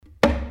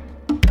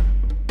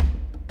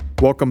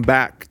Welcome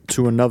back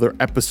to another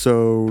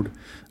episode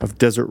of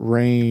Desert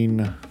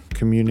Rain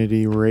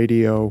Community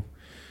Radio.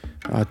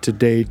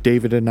 Today,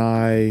 David and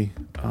I,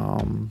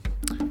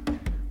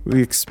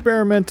 we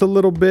experiment a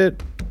little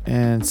bit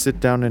and sit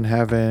down and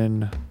have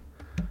an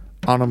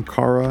Anam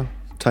Cara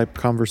type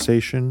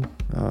conversation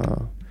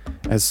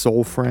as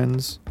soul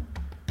friends.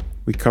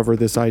 We cover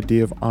this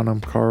idea of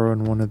Anam Cara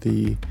in one of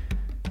the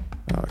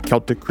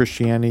Celtic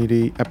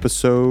Christianity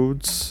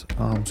episodes.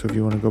 So if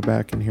you want to go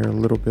back and hear a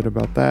little bit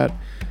about that,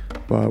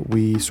 but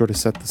we sort of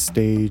set the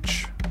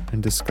stage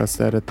and discuss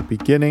that at the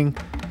beginning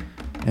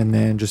and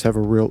then just have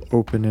a real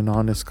open and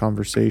honest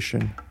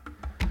conversation.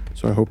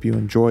 So I hope you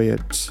enjoy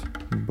it.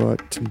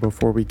 But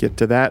before we get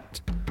to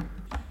that,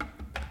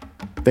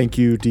 thank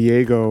you,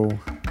 Diego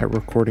at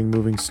Recording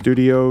Moving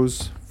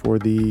Studios, for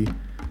the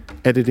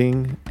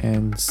editing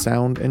and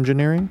sound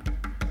engineering.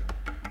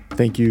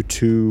 Thank you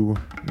to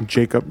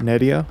Jacob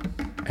Nedia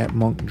at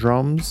Monk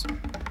Drums.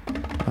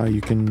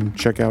 You can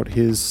check out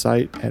his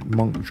site at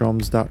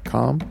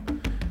monkdrums.com.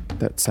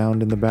 That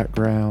sound in the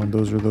background,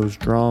 those are those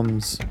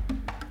drums.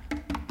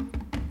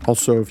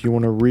 Also, if you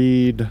want to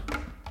read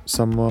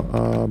some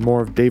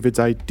more of David's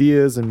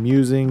ideas and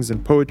musings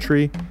and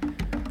poetry,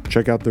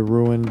 check out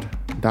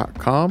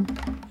theruined.com.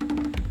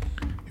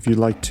 If you'd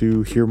like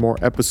to hear more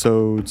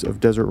episodes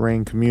of Desert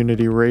Rain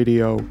Community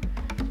Radio,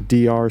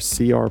 drcrpod.com.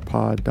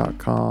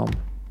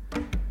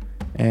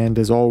 And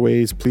as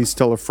always, please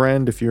tell a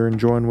friend if you're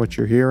enjoying what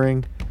you're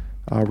hearing.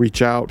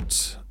 Reach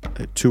out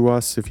to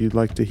us if you'd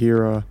like to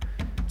hear a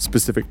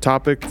specific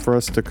topic for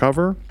us to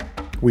cover.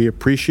 We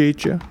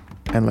appreciate you,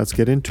 and let's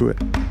get into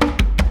it.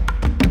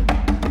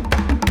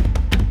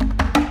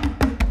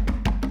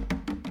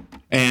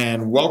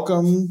 And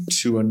welcome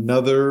to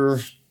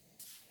another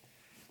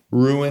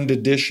ruined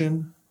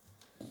edition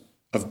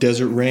of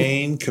Desert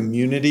Rain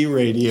Community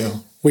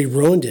Radio. We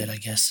ruined it, I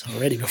guess,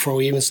 already before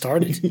we even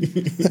started.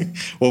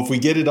 Well, if we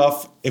get it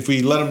off, if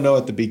we let them know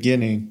at the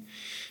beginning,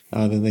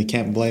 then they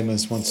can't blame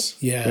us once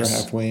they're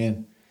halfway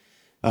in.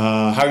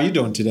 How are you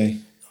doing today?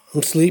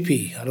 I'm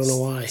sleepy. I don't know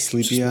why.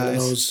 Sleepy just eyes. One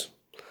of those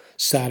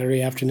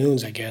Saturday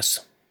afternoons, I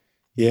guess.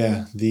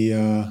 Yeah,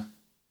 the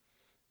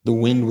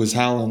wind was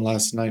howling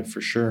last night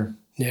for sure.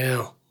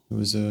 Yeah, it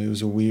was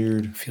a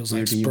weird. Feels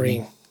weird like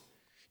spring.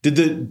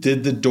 Evening.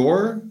 Did the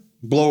door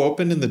blow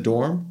open in the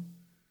dorm?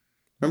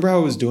 Remember how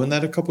I was doing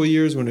that a couple of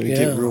years when it would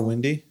get real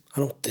windy? I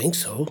don't think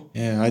so.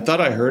 Yeah, I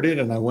thought I heard it,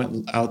 and I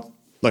went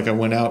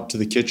out to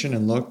the kitchen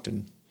and looked,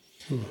 and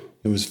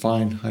it was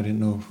fine. I didn't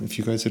know if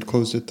you guys had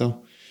closed it,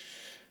 though.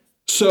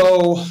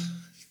 So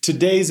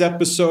today's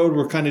episode,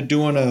 we're kind of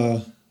doing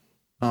a,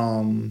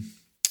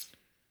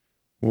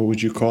 what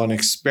would you call an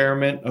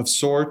experiment of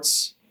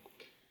sorts?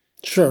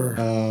 Sure.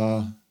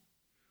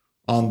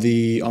 On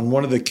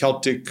one of the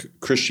Celtic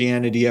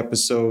Christianity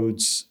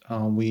episodes,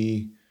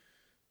 we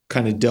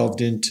kind of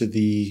delved into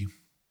the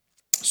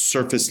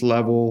surface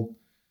level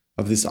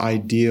of this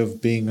idea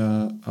of being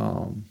the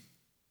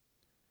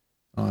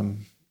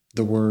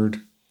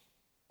word.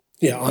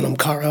 Yeah, Anam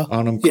Cara.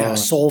 Anam Cara. Yeah,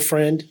 soul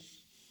friend.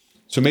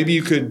 So maybe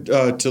you could,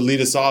 to lead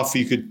us off,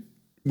 we could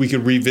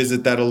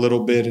revisit that a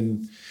little bit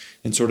and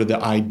sort of the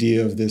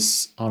idea of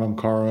this Anam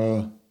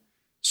Cara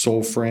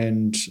soul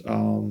friend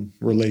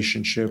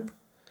relationship.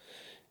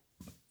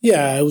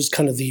 Yeah, it was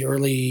kind of the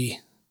early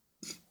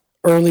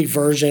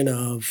version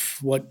of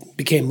what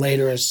became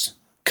later as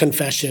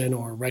confession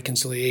or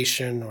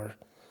reconciliation or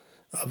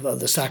of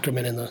the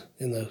sacrament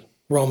in the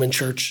Roman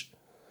Church.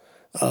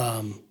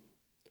 But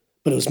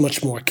it was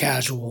much more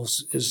casual.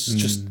 It's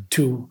just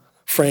two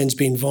friends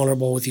being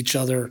vulnerable with each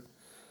other.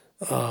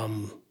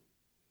 And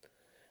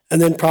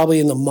then probably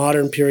in the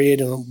modern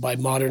period, and by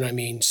modern I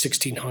mean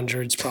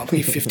 1600s,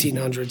 probably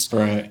 1500s.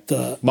 Right.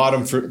 The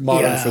modern for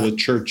the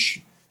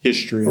church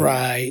history.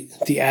 Right.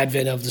 The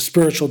advent of the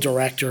spiritual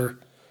director,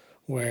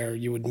 where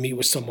you would meet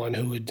with someone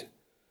who would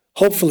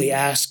hopefully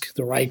ask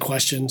the right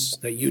questions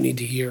that you need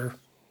to hear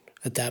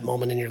at that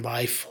moment in your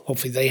life.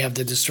 Hopefully they have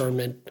the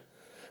discernment.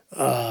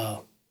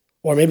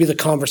 Or maybe the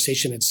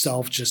conversation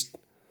itself just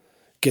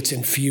gets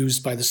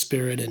infused by the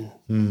Spirit and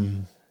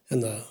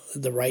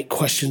the right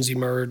questions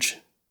emerge.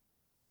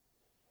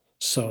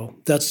 So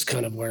that's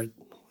kind of where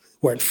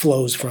it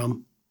flows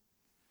from.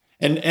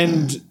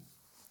 And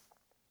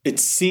it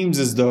seems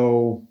as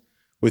though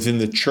within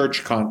the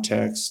church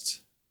context,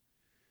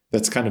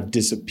 that's kind of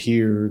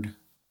disappeared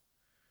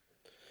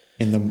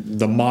in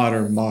the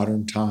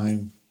modern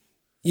time.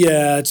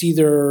 Yeah, it's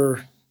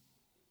either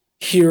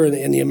here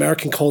in the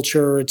American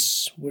culture,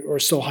 we're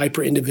so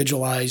hyper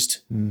individualized,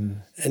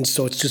 and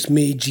so it's just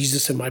me,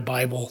 Jesus, and my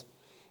Bible.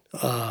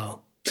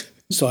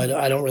 So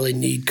I don't really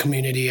need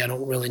community. I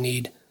don't really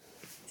need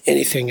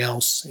anything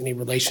else, any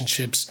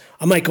relationships.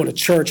 I might go to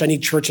church. I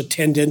need church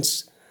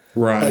attendance,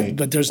 right?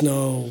 But there's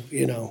no,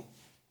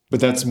 But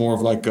that's more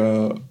of like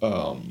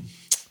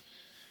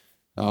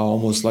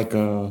almost like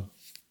a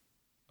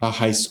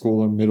high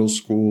school or middle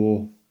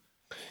school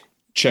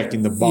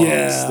checking the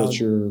box that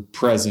you're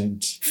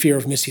present. Fear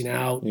of missing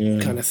out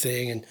kind of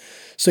thing. And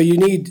so you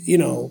need,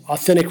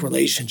 authentic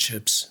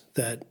relationships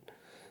that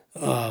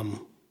And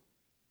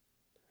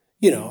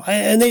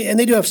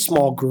they do have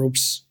small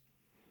groups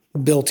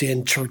built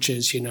in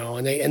churches,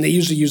 and they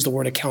usually use the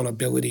word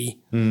accountability,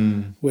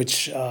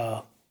 which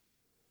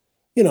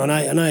and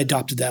I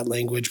adopted that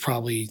language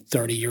probably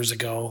 30 years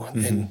ago,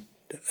 and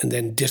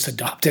then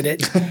disadopted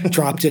it,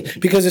 dropped it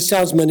because it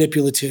sounds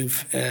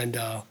manipulative and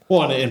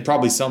in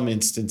probably some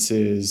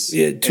instances,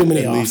 too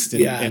many, at least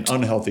in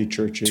unhealthy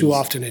churches, too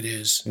often it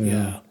is.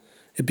 Yeah,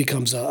 it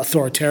becomes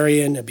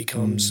authoritarian. It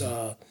becomes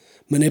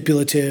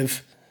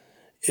manipulative.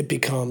 It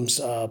becomes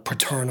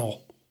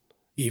paternal,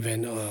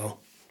 even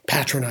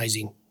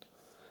patronizing,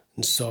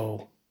 and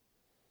so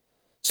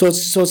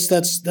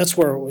that's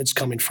where it's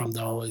coming from,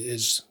 though.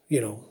 Is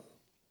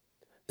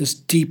this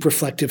deep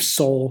reflective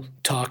soul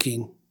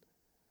talking,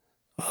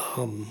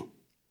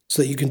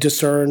 so that you can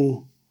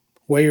discern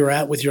where you're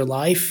at with your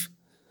life,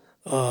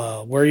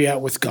 where you're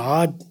at with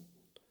God.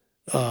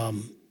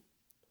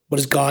 What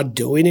is God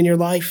doing in your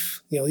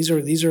life?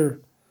 These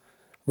are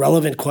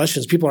relevant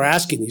questions. People are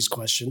asking these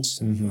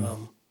questions,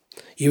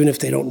 even if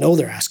they don't know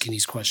they're asking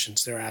these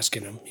questions. They're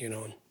asking them.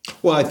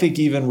 Well, I think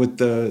even with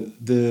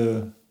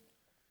the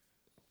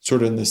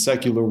sort of in the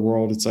secular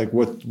world, it's like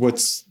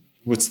what's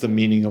the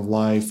meaning of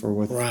life, or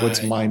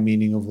what's my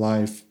meaning of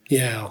life?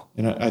 Yeah,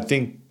 and I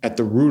think at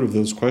the root of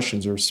those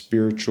questions are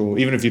spiritual.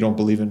 Even if you don't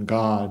believe in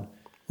God,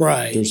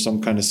 right? There's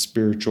some kind of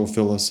spiritual,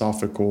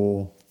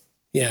 philosophical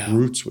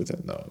roots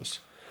within those.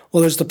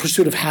 Well, there's the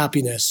pursuit of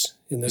happiness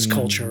in this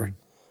culture.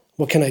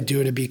 What can I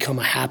do to become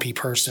a happy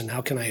person?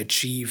 How can I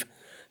achieve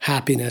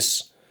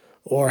happiness?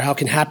 Or how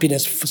can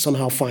happiness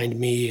somehow find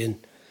me?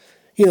 And,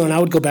 and I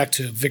would go back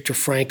to Viktor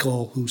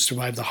Frankl, who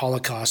survived the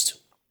Holocaust.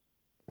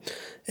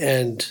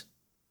 And,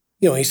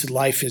 he said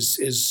life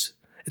is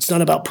it's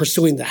not about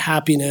pursuing the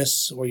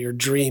happiness or your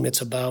dream.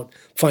 It's about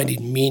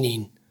finding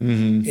meaning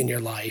in your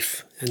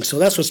life. And so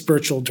that's what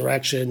spiritual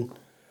direction,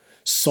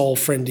 soul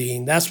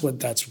friending, that's what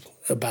that's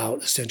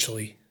about,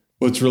 essentially.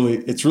 Well, it's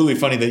really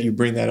funny that you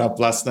bring that up.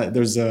 Last night,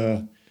 there's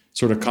a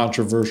sort of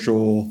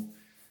controversial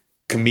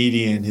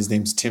comedian. His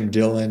name's Tim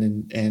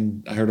Dillon,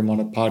 and I heard him on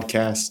a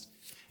podcast.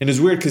 And it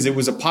was weird because it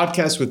was a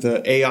podcast with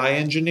an AI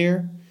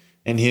engineer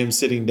and him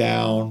sitting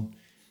down,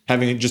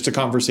 having just a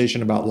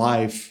conversation about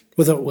life.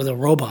 With a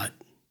robot?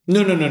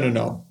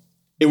 No.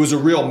 It was a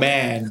real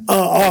man.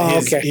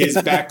 Okay.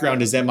 His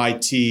background is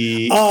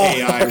MIT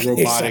AI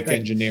robotic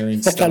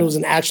engineering stuff. I thought it was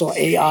an actual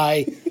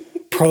AI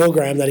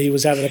program that he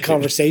was having a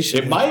conversation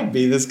It might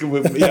be.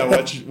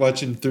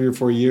 Watching 3 or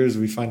 4 years,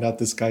 we find out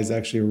this guy's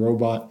actually a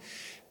robot.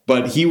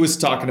 But he was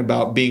talking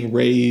about being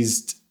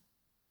raised,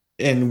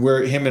 and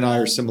where him and I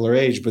are similar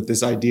age, but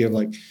this idea of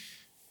like,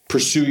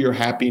 pursue your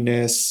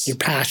happiness, your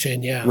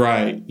passion,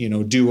 right?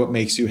 Do what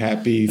makes you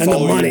happy, and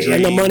follow your dreams,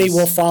 and the money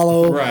will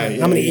follow. Right?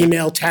 How many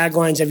email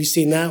taglines have you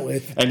seen that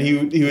with? And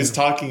he was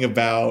talking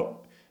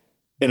about,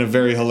 in a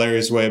very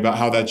hilarious way, about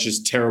how that's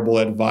just terrible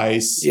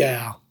advice.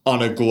 Yeah.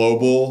 On a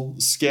global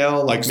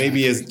scale, like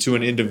maybe as to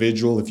an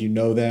individual, if you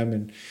know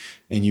them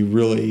and you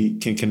really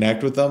can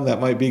connect with them,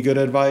 that might be good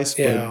advice.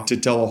 Yeah. But to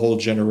tell a whole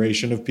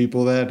generation of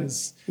people that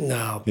is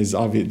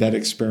obvious. That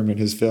experiment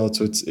has failed.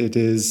 So it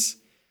is.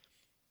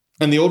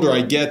 And the older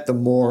I get, the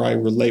more I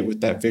relate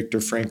with that Viktor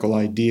Frankl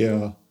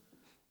idea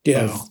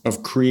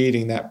of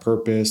creating that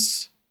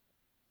purpose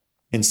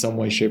in some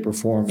way, shape, or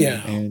form,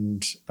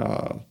 and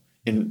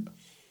in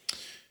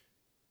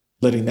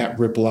letting that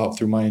ripple out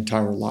through my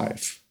entire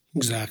life.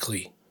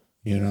 Exactly.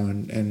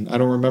 And I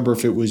don't remember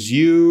if it was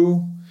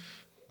you.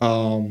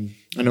 I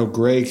know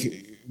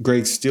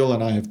Greg Steele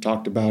and I have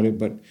talked about it,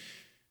 but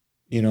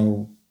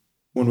when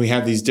we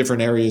have these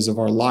different areas of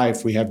our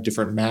life, we have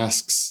different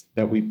masks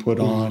that we put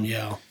on.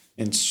 Yeah.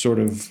 And sort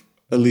of,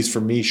 at least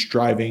for me,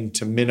 striving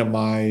to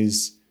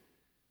minimize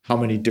how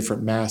many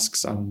different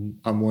masks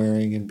I'm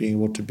wearing and being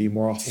able to be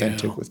more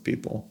authentic with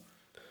people.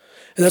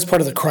 And that's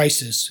part of the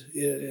crisis,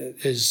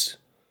 is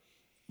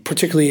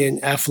particularly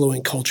in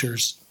affluent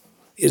cultures,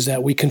 is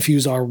that we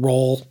confuse our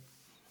role,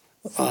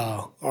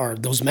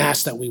 those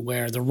masks that we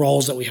wear, the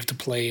roles that we have to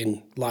play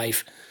in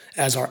life,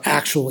 as our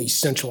actual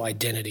essential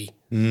identity.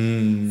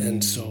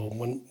 And so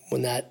when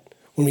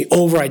we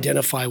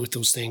over-identify with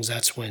those things,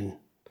 that's when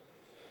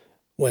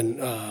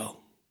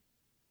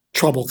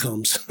trouble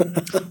comes.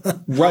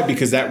 Right,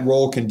 because that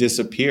role can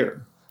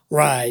disappear.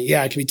 Right.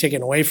 Yeah, it can be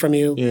taken away from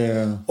you.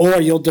 Yeah. Or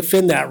you'll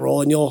defend that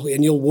role and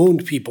you'll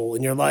wound people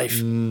in your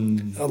life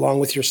along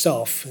with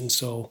yourself. And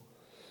so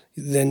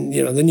then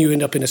you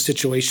end up in a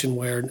situation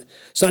where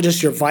it's not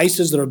just your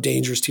vices that are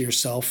dangerous to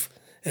yourself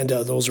and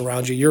those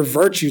around you. Your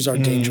virtues are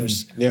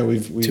dangerous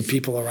to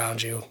people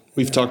around you.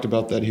 We've talked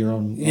about that here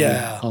on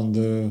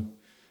the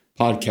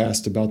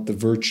podcast, about the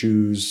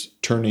virtues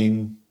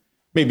turning,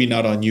 maybe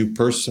not on you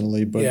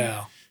personally,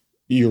 but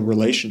your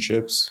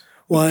relationships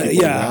with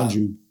people around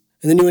you.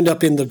 And then you end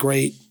up in the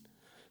great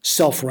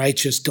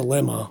self-righteous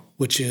dilemma,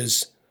 which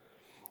is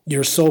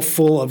you're so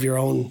full of your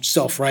own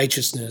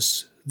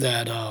self-righteousness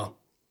that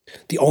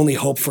the only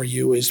hope for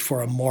you is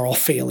for a moral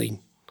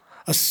failing.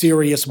 A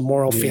serious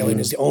moral failing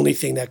is the only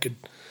thing that could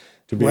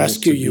to be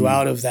rescue able to you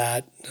out of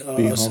that.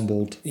 be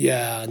humbled.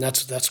 Yeah, and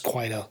that's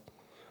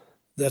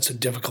a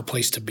difficult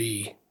place to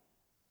be.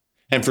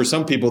 And for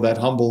some people, that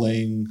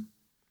humbling,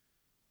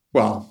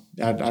 well,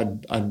 I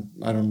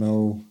don't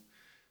know,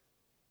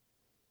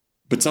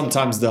 but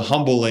sometimes the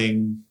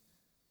humbling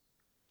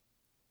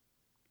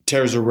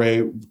tears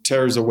away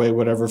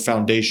whatever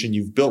foundation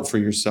you've built for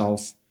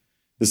yourself,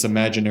 this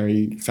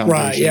imaginary foundation.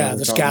 Right, yeah,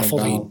 the talking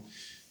scaffolding.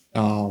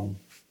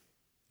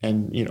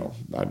 And,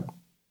 I've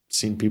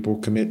seen people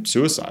commit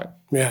suicide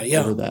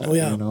over that,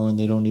 and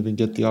they don't even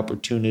get the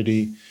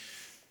opportunity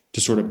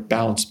to sort of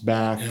bounce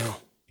back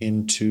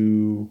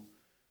into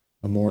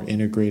a more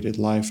integrated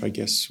life, I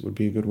guess would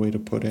be a good way to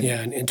put it.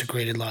 Yeah, an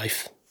integrated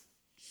life.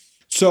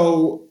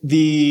 So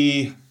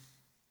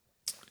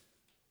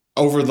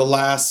over the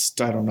last,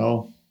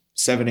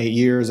 7-8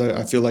 years,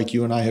 I feel like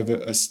you and I have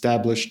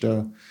established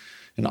an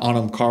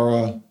Anam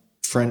Cara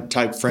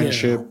type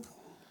friendship.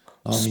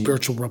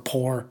 Spiritual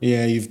rapport.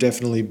 Yeah, you've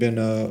definitely been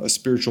a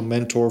spiritual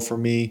mentor for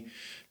me.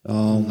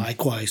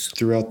 Likewise.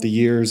 Throughout the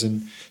years.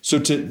 And so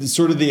to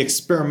sort of the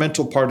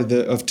experimental part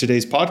of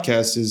today's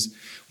podcast is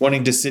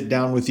wanting to sit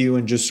down with you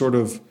and just sort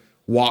of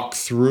walk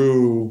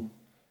through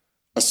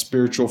a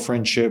spiritual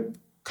friendship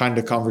kind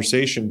of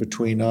conversation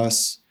between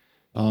us,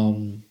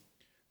 and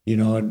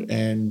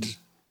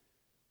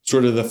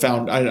sort of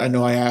I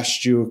know I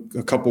asked you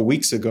a couple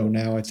weeks ago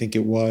now, I think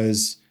it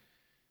was,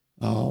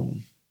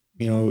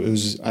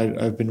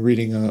 I've been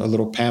reading a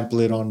little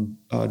pamphlet on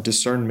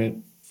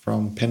discernment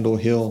from Pendle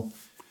Hill,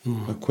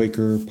 a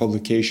Quaker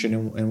publication,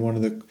 and one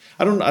of the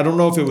I don't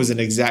know if it was an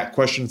exact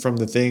question from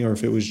the thing or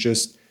if it was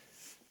just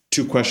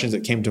two questions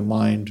that came to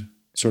mind,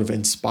 sort of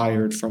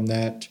inspired from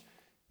that.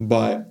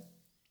 But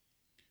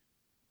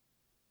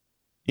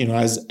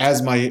as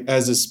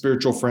a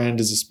spiritual friend,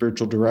 as a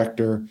spiritual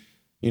director,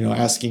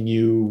 asking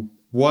you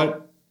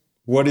what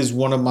is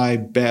one of my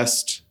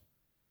best,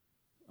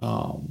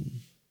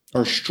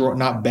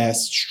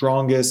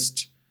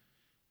 strongest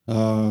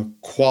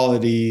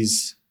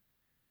qualities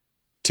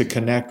to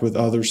connect with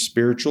others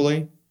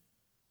spiritually.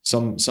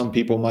 Some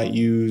people might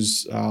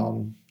use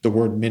the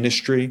word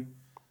ministry.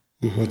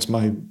 Mm-hmm. What's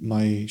my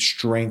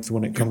strength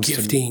when it comes to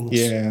giftings?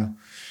 Yeah.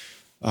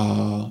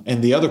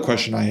 And the other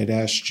question I had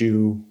asked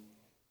you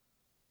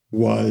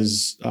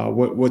was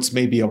what's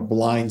maybe a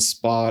blind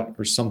spot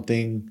or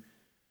something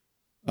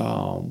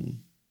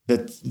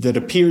that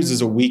appears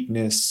as a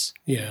weakness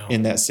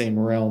in that same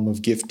realm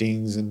of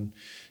giftings and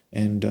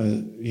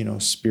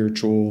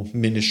spiritual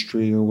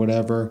ministry or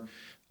whatever.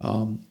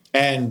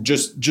 And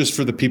just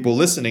for the people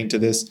listening to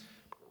this,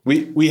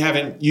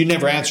 you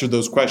never answered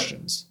those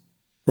questions.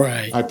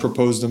 Right. I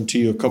proposed them to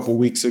you a couple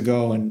weeks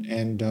ago,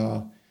 and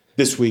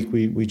this week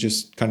we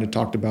just kind of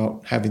talked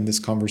about having this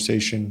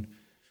conversation.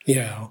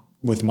 Yeah.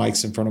 With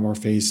mics in front of our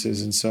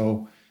faces, and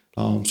so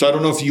I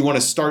don't know if you want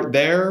to start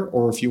there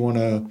or if you want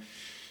to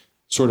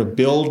sort of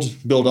build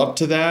up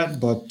to that,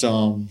 but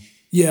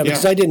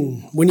because I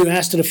didn't. When you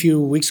asked it a few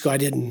weeks ago, I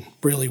didn't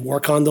really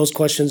work on those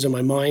questions in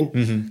my mind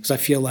because I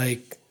feel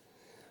like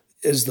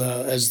as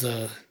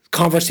the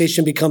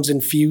conversation becomes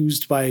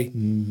infused by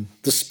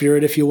the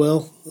Spirit, if you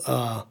will,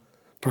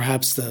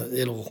 perhaps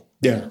it'll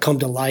come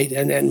to light,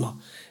 and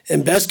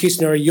in best case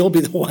scenario, you'll be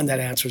the one that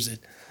answers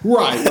it.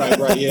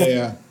 Right.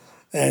 Yeah.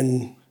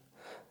 And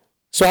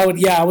so I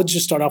would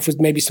just start off with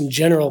maybe some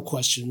general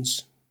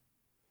questions,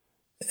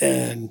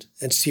 and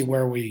see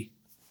where it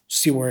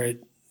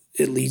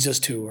leads us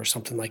to, or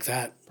something like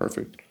that.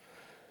 Perfect.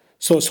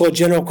 So a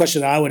general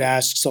question that I would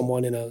ask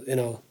someone in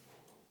a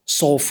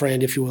soul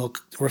friend, if you will,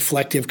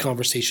 reflective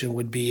conversation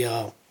would be,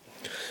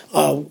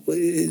 can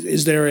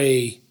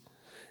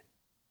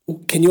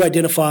you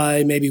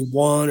identify maybe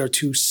one or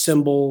two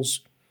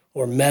symbols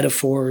or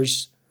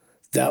metaphors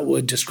that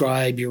would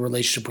describe your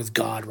relationship with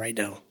God right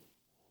now?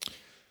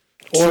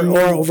 Or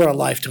over a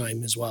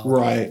lifetime as well.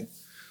 Right.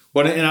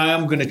 Well, and I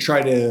am going to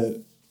try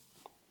to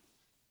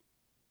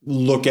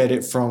look at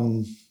it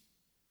from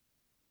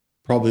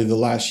probably the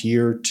last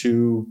year or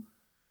two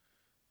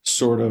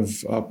sort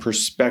of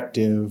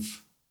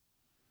perspective,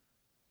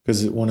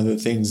 because one of the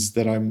things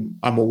that I'm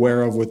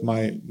aware of with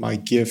my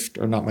gift,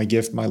 or not my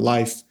gift, my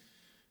life,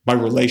 my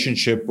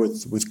relationship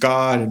with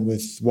God and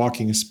with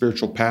walking a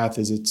spiritual path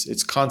is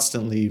it's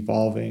constantly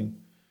evolving.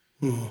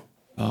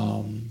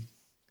 Mm-hmm.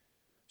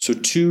 So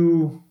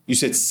you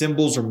said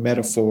symbols or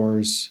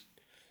metaphors.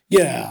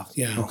 Yeah.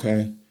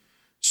 Okay.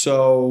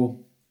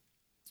 So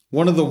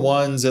one of the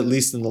ones, at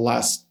least in the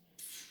last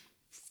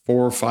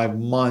 4 or 5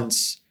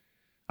 months,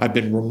 I've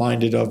been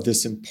reminded of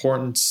this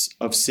importance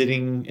of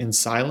sitting in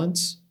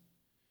silence.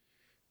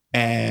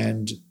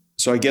 And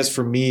so I guess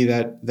for me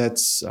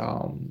that's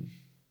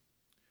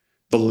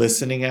the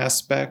listening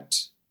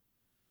aspect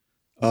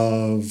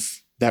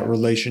of that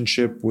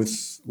relationship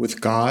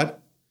with God.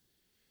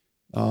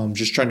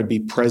 Just trying to be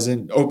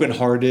present,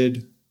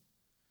 open-hearted,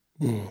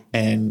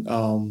 and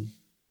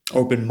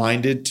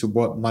open-minded to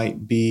what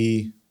might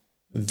be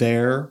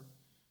there.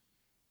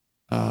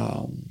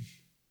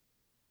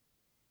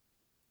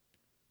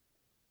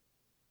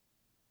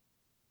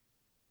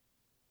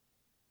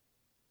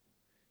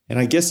 And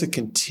I guess a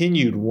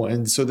continued one.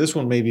 And so this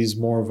one maybe is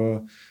more of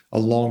a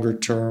longer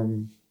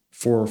term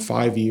 4 or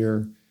 5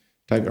 year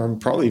type, or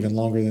probably even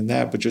longer than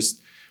that, but just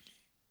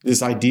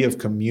this idea of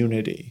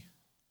community,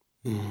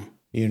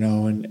 you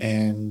know,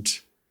 and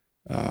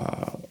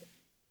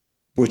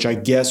which I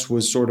guess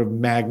was sort of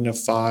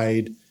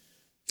magnified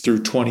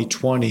through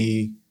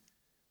 2020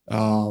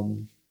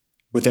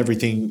 with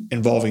everything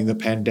involving the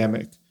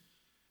pandemic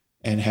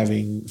and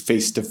having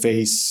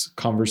face-to-face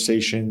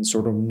conversations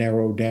sort of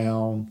narrow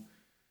down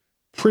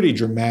pretty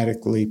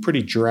dramatically,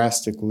 pretty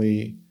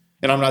drastically.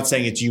 And I'm not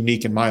saying it's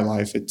unique in my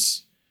life.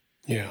 It's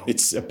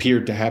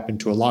appeared to happen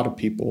to a lot of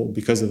people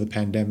because of the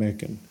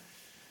pandemic and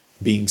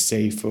being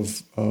safe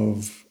of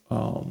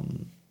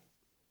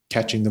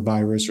catching the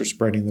virus or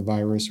spreading the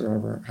virus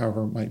or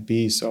however it might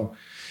be. So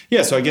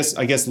yeah, so I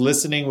guess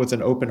listening with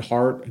an open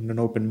heart and an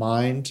open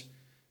mind,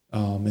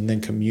 and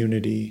then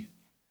community,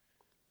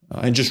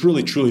 and just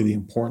really truly the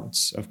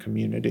importance of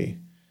community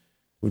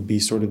would be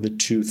sort of the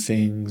two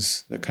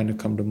things that kind of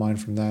come to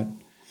mind from that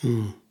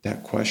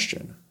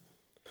question.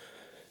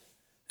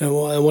 And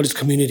what does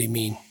community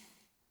mean?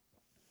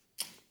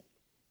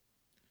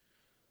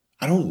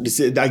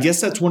 I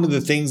guess that's one of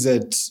the things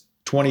that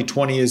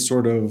 2020 is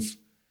sort of,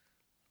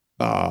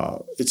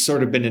 it's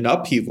sort of been an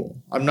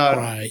upheaval. I'm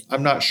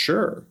not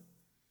sure.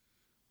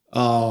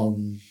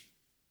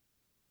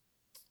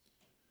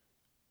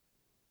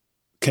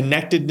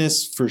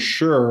 Connectedness for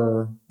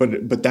sure,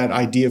 but that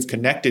idea of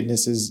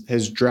connectedness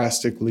has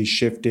drastically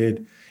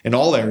shifted in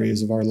all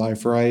areas of our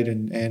life, right?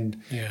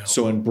 And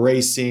so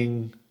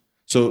embracing,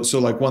 so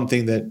like one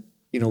thing that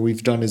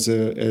we've done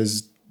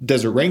as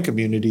Desert Rain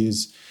community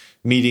is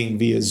meeting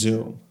via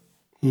Zoom,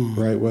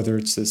 right? Whether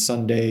it's the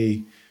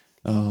Sunday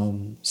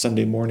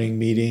morning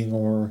meeting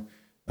or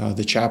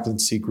the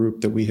chaplaincy group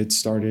that we had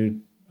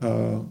started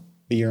a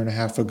year and a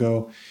half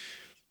ago,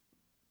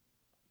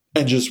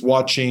 and just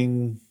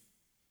watching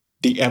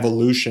the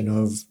evolution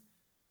of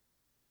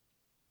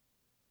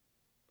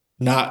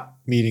not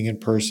meeting in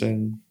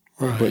person,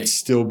 right, but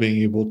still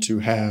being able to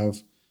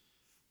have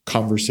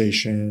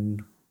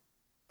conversation,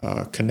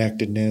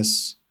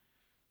 connectedness,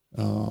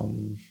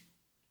 and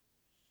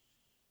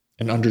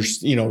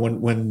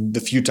when the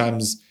few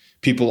times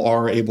people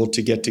are able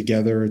to get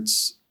together,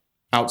 it's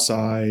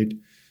outside,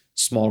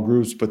 small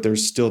groups, but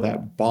there's still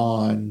that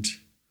bond.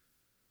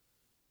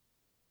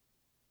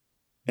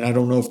 And I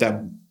don't know if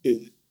that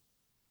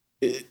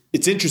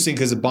it's interesting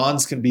because the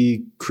bonds can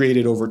be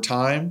created over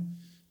time,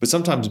 but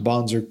sometimes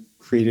bonds are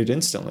created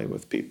instantly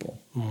with people.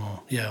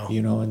 Yeah.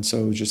 And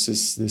so just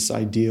this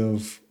idea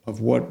of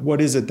what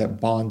is it that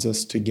bonds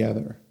us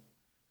together?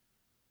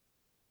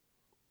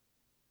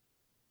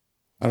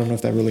 I don't know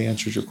if that really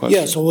answers your question.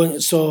 Yeah.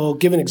 So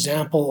give an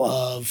example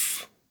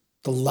of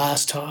the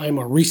last time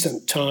or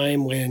recent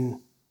time when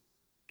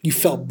you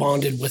felt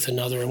bonded with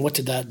another, and what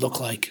did that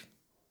look like?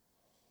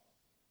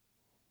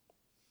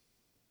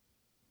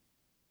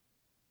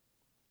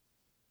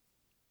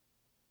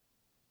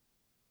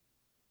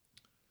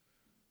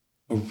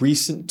 A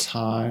recent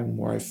time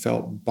where I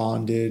felt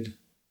bonded.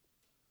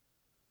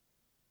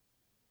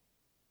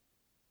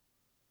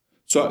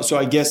 So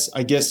I guess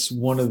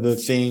one of the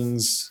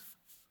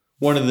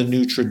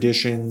new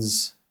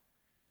traditions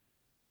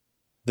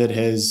that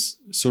has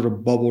sort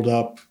of bubbled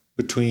up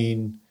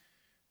between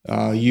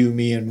you,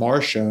 me, and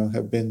Marcia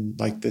have been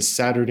like this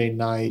Saturday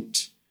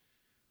night.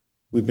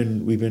 We've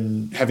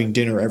been having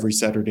dinner every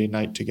Saturday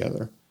night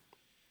together.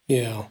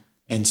 Yeah.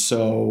 And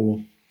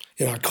so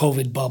in our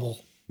COVID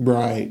bubble.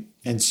 Right.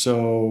 And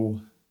so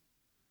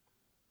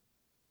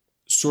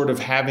sort of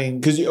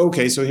having, so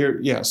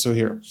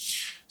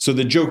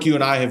the joke you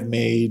and I have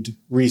made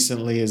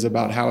recently is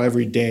about how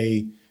every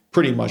day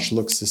pretty much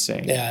looks the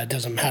same. Yeah, it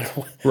doesn't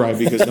matter. Right,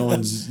 because no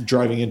one's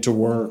driving into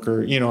work,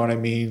 or you know what I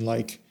mean?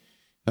 Like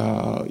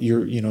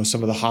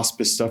some of the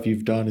hospice stuff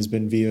you've done has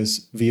been via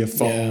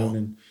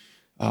phone.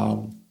 Yeah.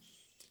 And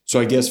so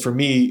I guess for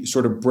me,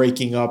 sort of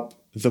breaking up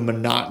the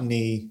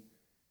monotony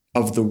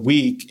of the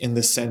week in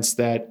the sense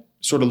that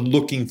sort of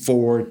looking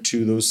forward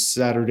to those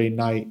Saturday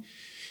night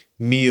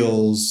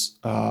meals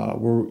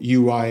where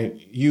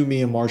you,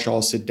 me, and Marshall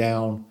all sit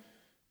down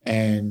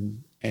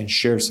and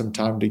share some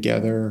time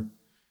together,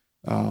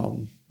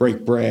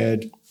 break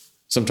bread.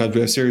 Sometimes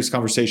we have serious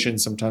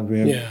conversations. Sometimes we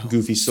have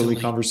goofy, silly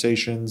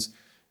conversations.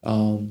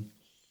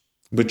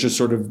 But just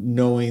sort of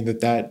knowing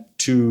that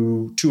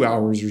 2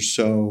 hours or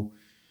so,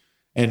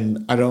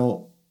 and I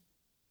don't,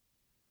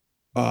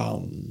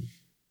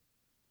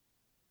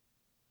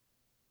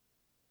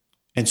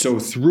 and so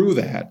through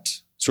that,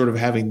 sort of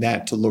having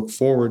that to look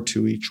forward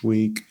to each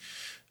week,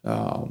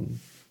 I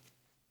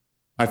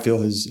feel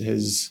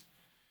his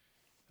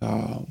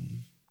I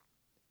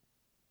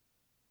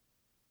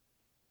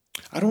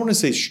don't want to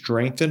say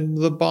strengthen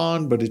the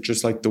bond, but it's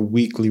just like the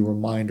weekly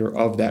reminder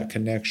of that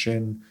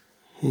connection,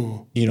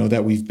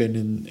 that we've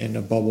been in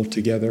a bubble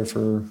together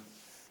for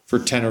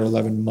 10 or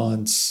 11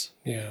 months.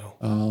 Yeah.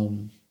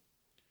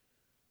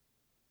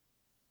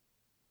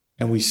 And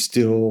we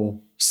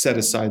still set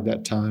aside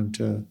that time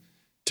to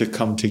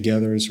come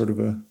together as sort of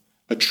a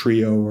a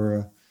trio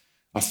or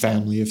a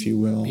family, if you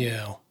will.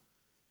 Yeah.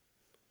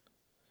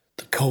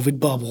 The COVID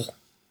bubble.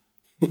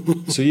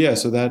 So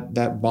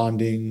that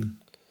bonding,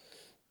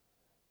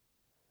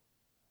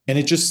 and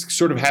it just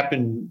sort of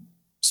happened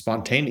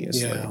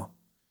spontaneously. Yeah.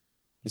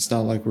 It's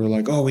not like we're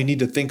like, oh, we need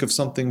to think of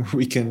something where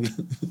we can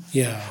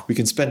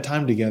spend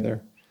time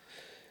together.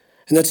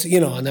 And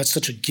that's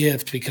such a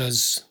gift,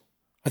 because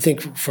I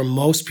think for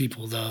most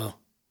people the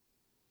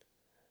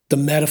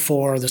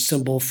metaphor, the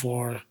symbol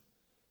for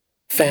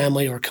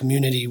family or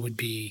community would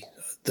be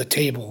the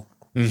table,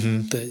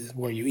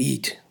 where you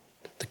eat,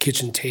 the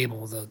kitchen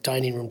table, the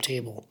dining room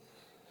table.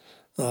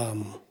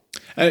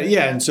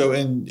 And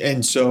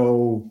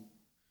so,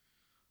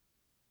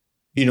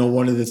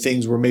 one of the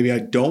things where maybe I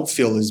don't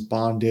feel as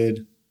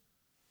bonded,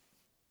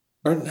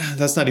 or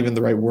that's not even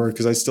the right word,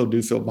 because I still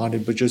do feel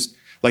bonded, but just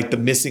like the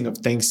missing of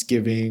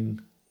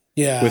Thanksgiving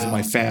with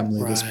my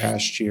family this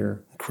past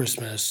year.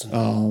 Christmas.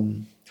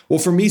 Well,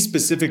 for me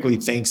specifically,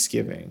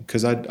 Thanksgiving,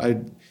 because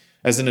I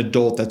as an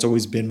adult, that's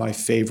always been my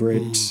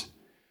favorite.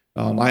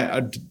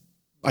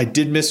 I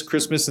did miss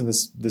Christmas in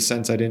the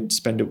sense I didn't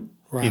spend it.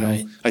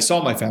 Right. I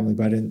saw my family,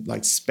 but I didn't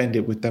like spend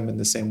it with them in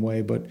the same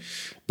way. But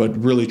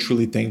really,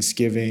 truly,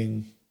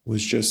 Thanksgiving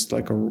was just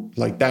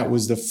that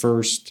was the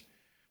first.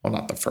 Well,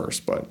 not the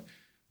first, but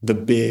the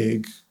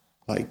big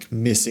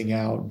missing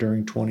out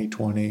during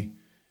 2020.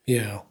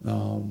 Yeah.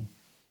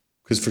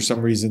 Because for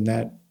some reason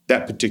that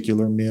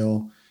particular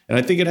meal, and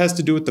I think it has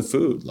to do with the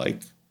food,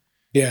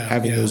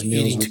 having those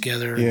meals eating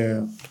together.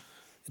 Yeah,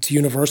 it's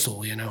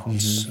universal.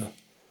 It's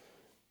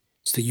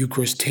the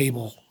Eucharist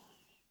table.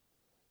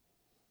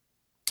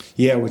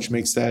 Yeah, which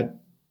makes that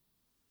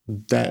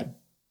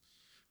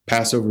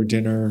Passover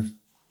dinner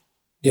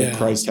that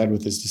Christ had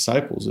with his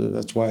disciples.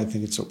 That's why I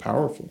think it's so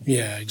powerful.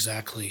 Yeah,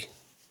 exactly.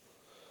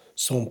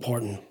 So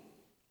important.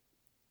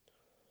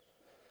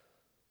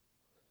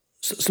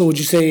 So would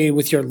you say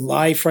with your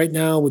life right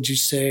now,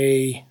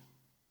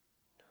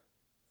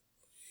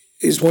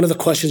 is one of the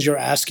questions you're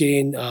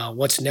asking,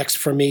 what's next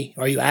for me?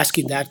 Are you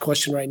asking that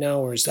question right now,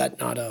 or is that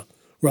not a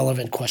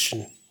relevant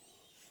question?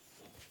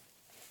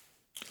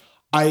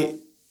 I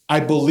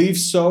believe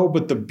so,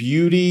 but the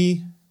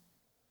beauty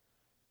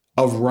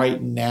of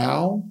right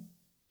now,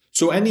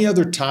 so any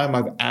other time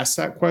I've asked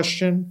that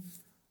question,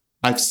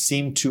 I've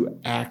seemed to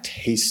act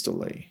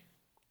hastily.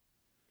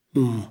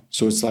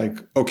 So it's like,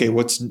 okay,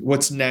 what's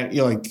next?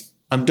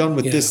 I'm done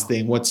with this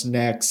thing. What's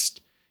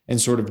next?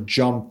 And sort of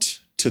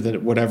jumped to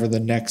whatever the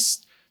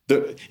next.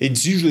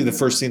 It's usually the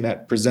first thing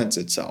that presents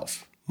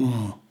itself.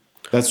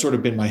 That's sort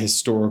of been my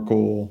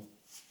historical.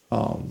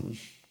 Well,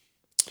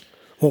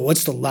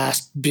 what's the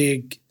last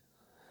big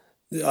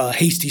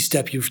hasty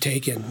step you've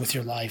taken with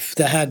your life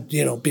that had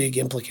big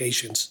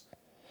implications?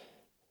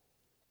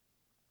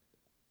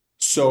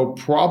 So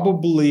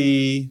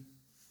probably.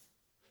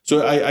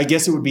 So I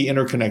guess it would be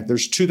interconnect.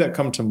 There's two that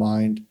come to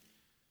mind,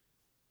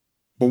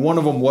 but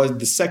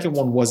the second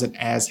one wasn't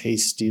as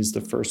hasty as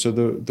the first. So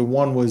the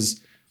one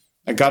was,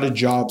 I got a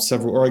job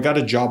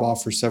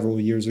offer several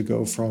years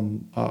ago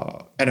from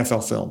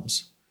NFL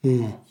Films,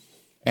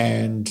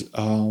 and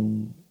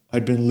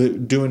I'd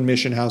been doing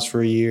Mission House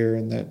for a year,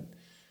 and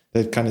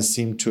that kind of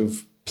seemed to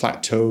have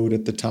plateaued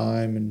at the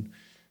time, and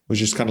was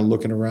just kind of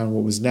looking around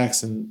what was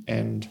next,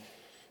 and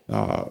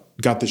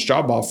got this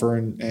job offer,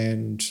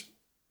 and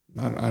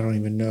I don't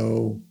even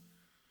know,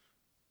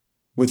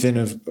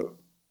 within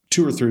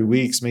 2 or 3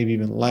 weeks, maybe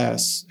even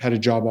less, had a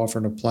job offer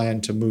and a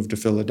plan to move to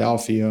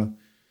Philadelphia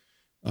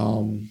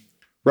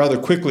rather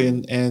quickly.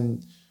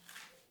 And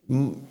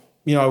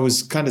I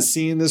was kind of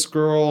seeing this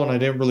girl, and I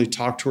didn't really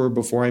talk to her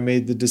before I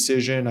made the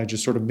decision. I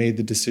just sort of made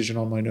the decision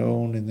on my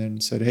own, and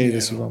then said, hey,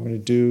 this is what I'm going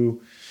to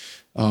do.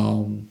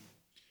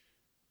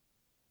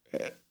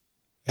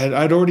 And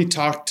I'd already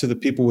talked to the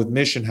people with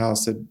Mission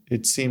House that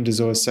it seemed as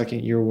though a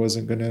second year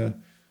wasn't going to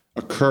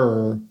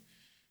occur.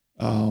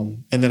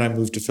 And then I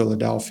moved to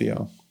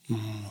Philadelphia.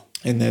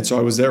 And then so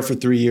I was there for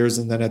 3 years.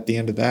 And then at the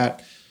end of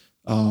that,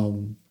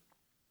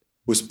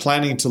 was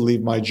planning to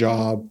leave my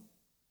job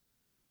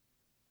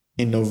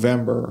in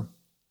November,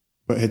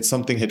 but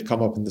something had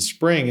come up in the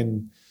spring,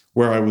 and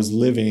where I was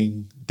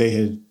living,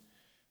 they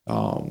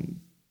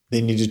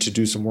needed to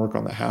do some work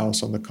on the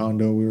house, on the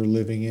condo we were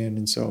living in.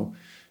 And so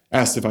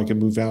asked if I could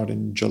move out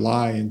in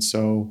July. And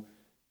so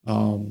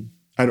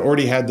I'd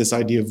already had this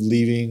idea of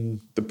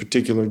leaving the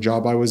particular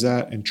job I was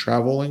at and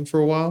traveling for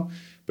a while,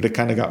 but it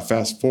kind of got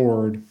fast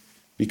forward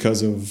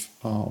because of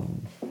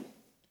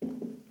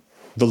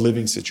the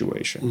living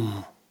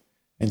situation.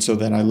 And so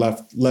then I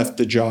left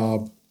the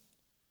job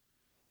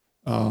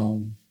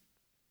and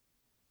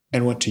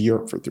went to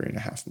Europe for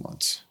 3.5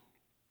 months.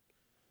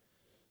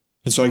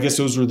 And so I guess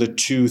those were the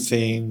two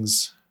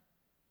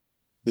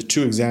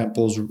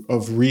examples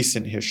of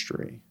recent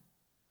history.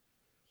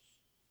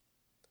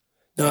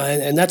 No,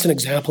 and that's an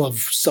example of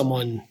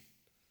someone,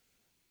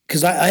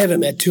 because I haven't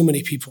met too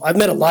many people. I've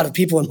met a lot of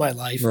people in my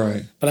life,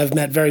 right, but I've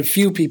met very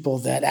few people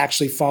that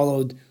actually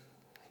followed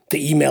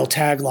the email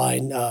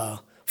tagline,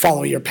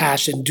 follow your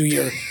passion, do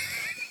your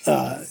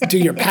do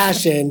your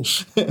passion,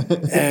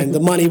 and the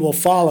money will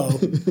follow.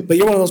 But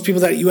you're one of those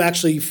people that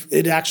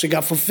it actually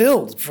got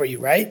fulfilled for you,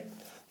 right?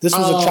 This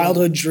was a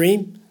childhood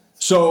dream.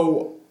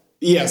 So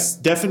yes,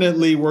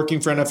 definitely working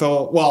for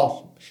NFL.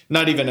 Well,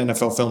 not even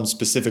NFL Films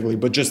specifically,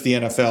 but just the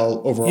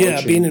NFL overall.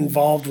 Yeah, being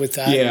involved with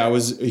that. Yeah, I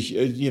was.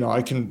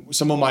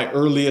 Some of my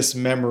earliest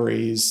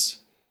memories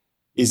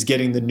is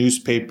getting the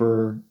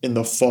newspaper in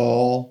the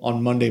fall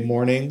on Monday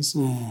mornings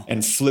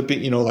and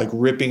flipping, like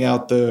ripping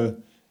out the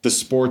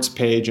sports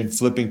page and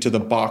flipping to the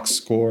box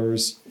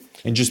scores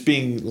and just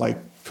being like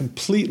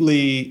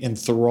completely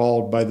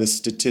enthralled by the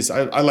statistics.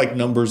 I like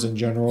numbers in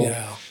general,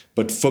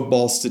 but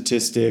football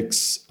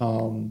statistics,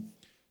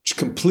 just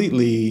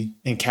completely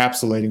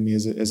encapsulating me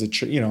as a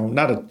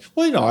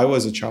I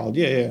was a child.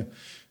 Yeah.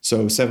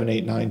 So 7,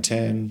 8, 9,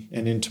 10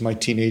 and into my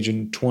teenage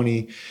and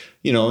 20,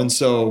 and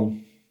so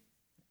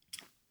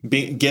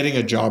getting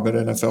a job at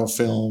NFL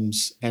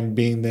Films and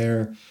being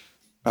there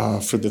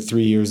for the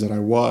 3 years that I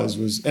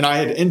was, and I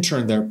had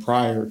interned there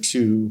prior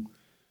to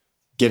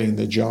getting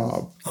the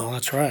job. Oh,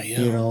 that's right.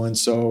 Yeah. And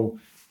so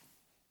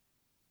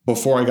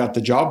before I got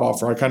the job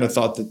offer, I kind of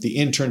thought that the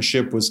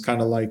internship was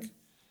kind of like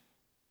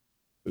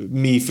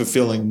me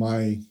fulfilling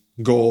my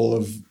goal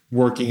of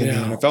working in the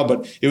NFL,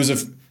 but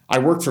I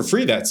worked for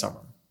free that summer.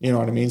 You know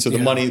what I mean? So the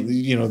money,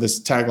 this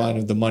tagline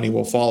of the money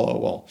will follow.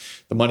 Well,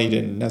 the money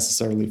didn't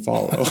necessarily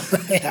follow.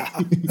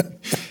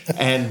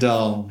 And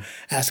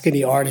ask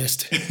any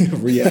artist.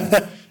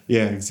 Yeah,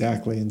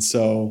 exactly. And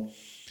so,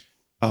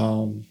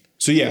 that's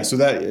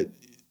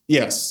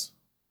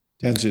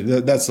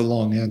the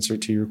long answer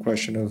to your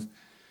question of,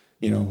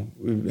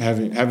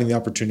 having the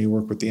opportunity to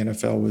work with the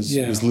NFL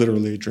was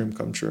literally a dream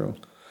come true.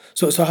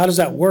 So how does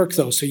that work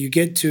though? So you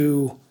get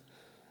to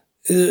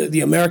the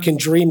American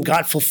dream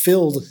got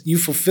fulfilled. You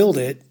fulfilled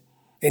it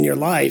in your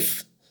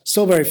life.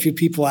 So very few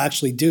people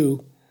actually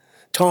do.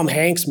 Tom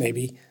Hanks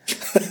maybe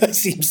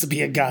seems to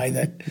be a guy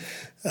that,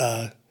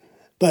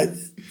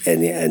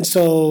 and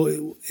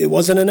so it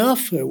wasn't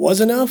enough. It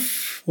was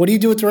enough. What do you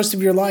do with the rest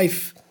of your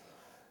life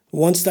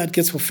once that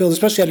gets fulfilled,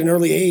 especially at an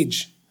early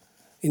age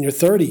in your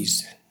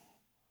 30s?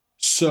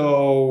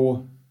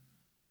 So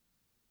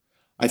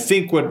I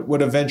think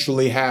what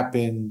eventually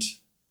happened,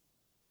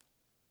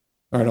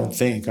 or I don't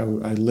think, I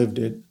lived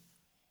it,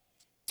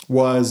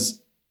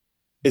 was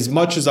as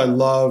much as I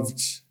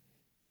loved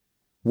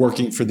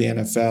working for the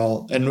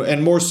NFL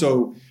and more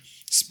so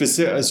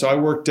specific. So I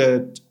worked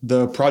at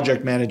the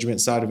project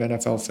management side of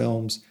NFL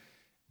Films,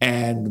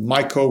 and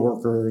my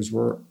coworkers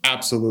were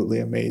absolutely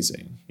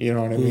amazing. You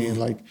know what I mean?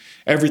 Like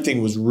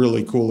everything was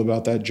really cool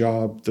about that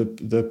job.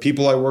 The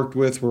people I worked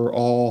with it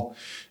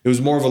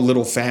was more of a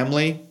little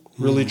family,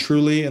 really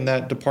truly in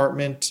that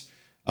department.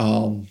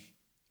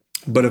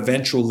 But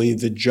eventually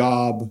the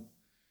job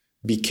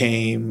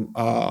became,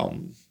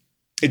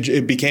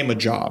 it became a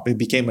job. It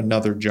became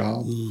another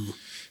job.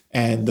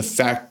 And the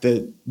fact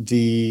that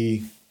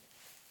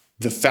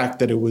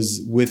it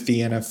was with the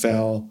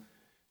NFL,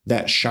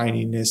 that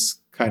shininess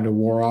kind of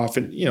wore off.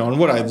 And, and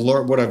what I've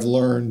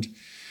learned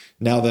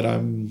now that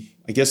I'm,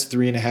 I guess,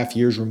 3.5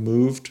 years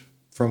removed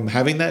from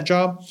having that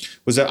job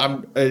was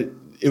that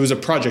it was a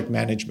project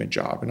management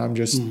job. And I'm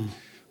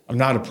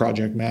not a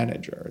project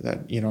manager.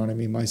 That, you know what I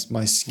mean?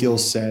 My skill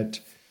set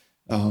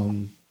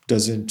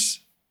doesn't.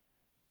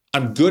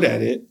 I'm good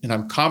at it and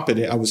I'm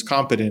competent. I was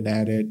competent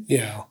at it.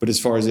 Yeah. But as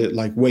far as it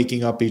like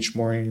waking up each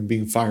morning and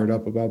being fired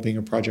up about being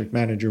a project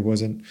manager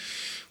wasn't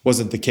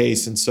the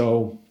case. And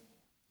so,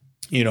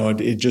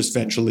 it just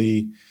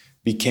eventually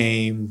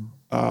became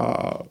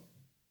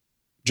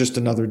just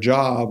another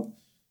job,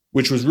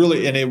 which was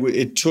really, and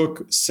it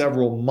took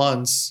several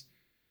months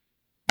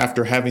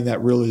after having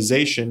that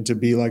realization to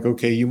be like,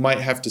 okay, you might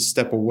have to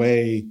step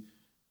away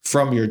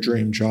from your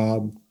dream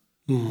job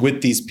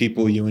with these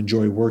people you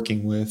enjoy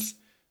working with,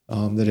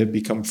 that have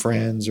become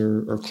friends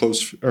or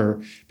close,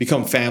 or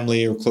become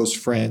family or close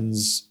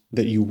friends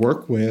that you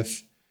work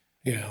with,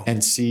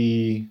 and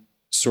see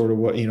sort of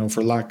what,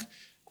 for lack,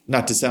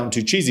 not to sound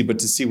too cheesy, but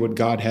to see what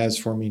God has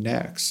for me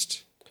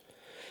next.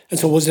 And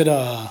so was it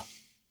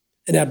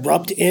an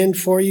abrupt end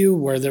for you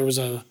where there was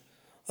a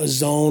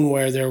zone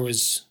where there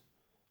was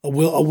a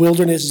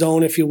wilderness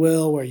zone, if you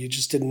will, where you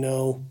just didn't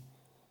know,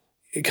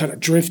 kind of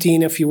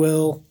drifting, if you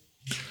will,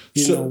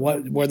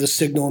 where the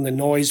signal and the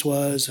noise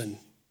was? And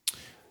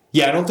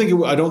yeah, I don't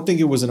think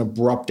it was an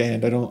abrupt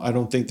end. I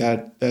don't think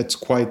that's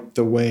quite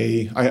the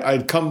way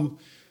I'd come.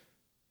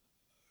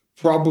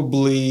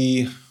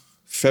 Probably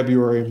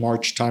February,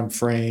 March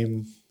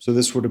timeframe. So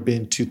this would have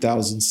been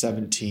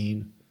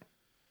 2017.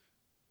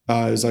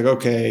 It was like,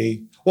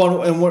 okay.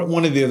 Well, and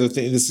one of the other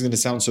things, this is going to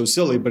sound so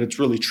silly, but it's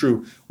really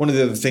true. One of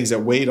the other things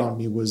that weighed on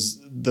me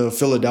was the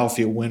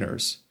Philadelphia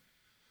winters.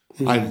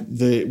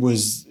 It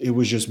was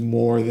just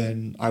more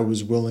than I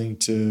was willing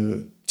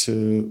to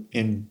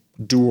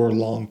endure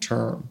long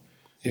term.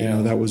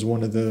 That was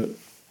one of the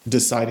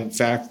deciding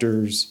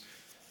factors.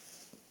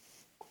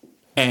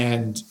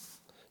 And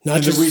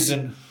not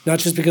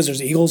just because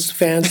there's Eagles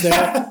fans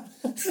there.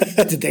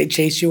 Did they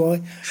chase you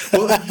away?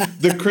 Well,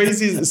 the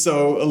crazy,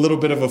 so a little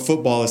bit of a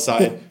football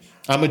aside.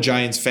 I'm a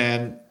Giants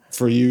fan.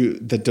 For you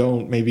that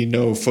don't maybe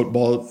know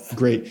football,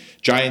 great.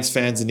 Giants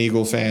fans and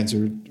Eagle fans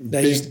are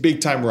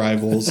big time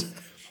rivals.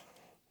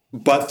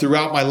 But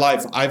throughout my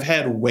life, I've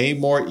had way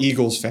more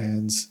Eagles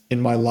fans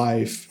in my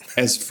life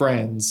as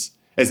friends,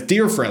 as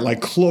dear friends, like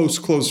close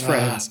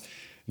friends,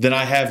 than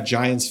I have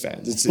Giants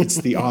fans. It's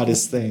the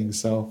oddest thing.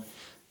 So,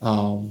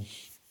 no,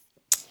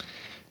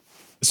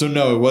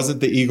 it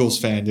wasn't the Eagles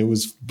fan. It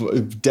was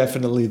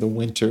definitely the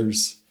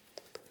Winters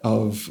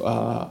of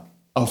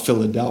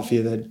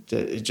Philadelphia that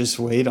it just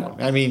weighed on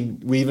me. I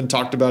mean, we even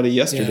talked about it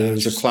yesterday. It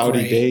was a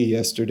cloudy day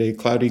yesterday,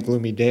 cloudy,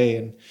 gloomy day.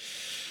 And,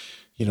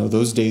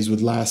 those days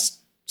would last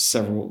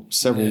several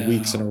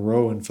weeks in a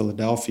row in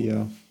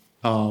Philadelphia.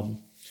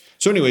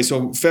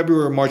 So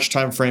February, March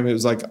timeframe, it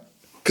was like,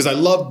 because I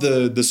love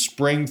the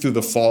spring through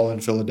the fall in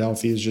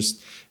Philadelphia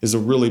is a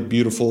really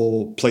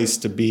beautiful place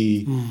to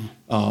be.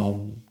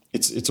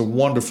 It's a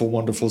wonderful,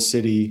 wonderful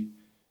city.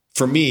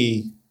 For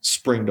me,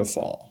 spring to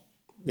fall.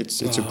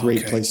 It's a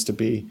great place to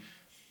be.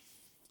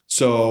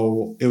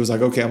 So it was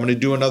like, okay, I'm going to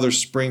do another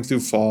spring through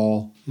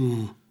fall.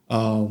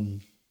 And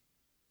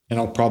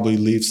I'll probably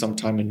leave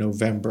sometime in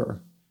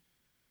November.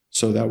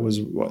 So that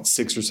was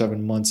 6 or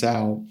 7 months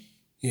out.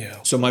 Yeah.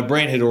 So my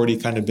brain had already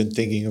kind of been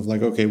thinking of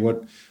like, okay,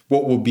 what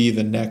will be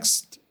the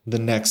next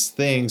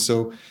thing?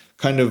 So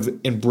kind of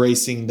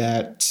embracing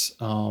that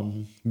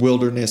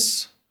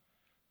wilderness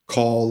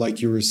call,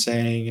 like you were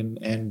saying,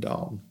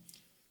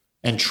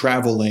 and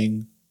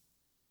traveling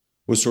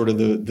was sort of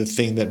the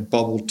thing that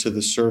bubbled to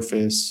the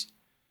surface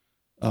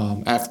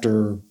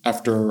after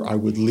I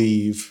would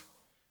leave,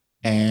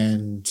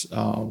 and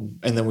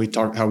then we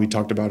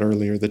talked about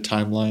earlier, the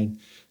timeline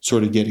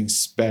sort of getting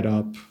sped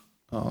up.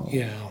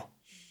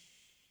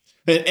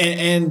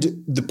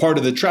 And the part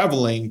of the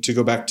traveling, to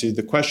go back to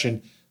the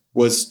question,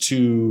 was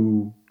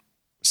to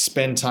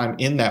spend time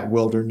in that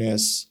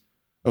wilderness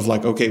of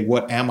like, okay,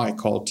 what am I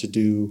called to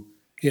do?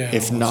 Yeah.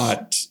 If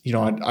not,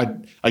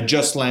 I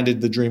just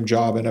landed the dream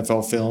job,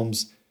 NFL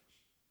Films.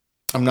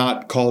 I'm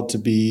not called to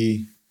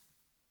be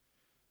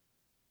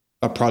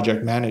a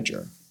project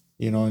manager,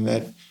 and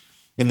that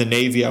in the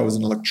Navy, I was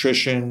an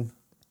electrician.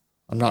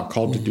 I'm not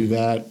called to do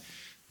that.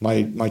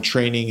 My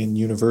training in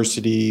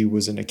university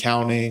was in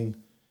accounting.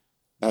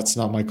 That's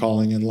not my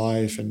calling in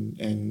life.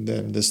 And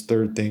then this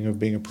third thing of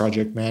being a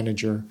project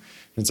manager.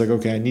 And it's like,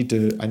 okay, I need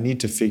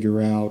to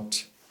figure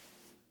out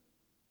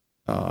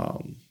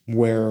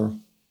where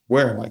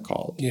am I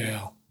called?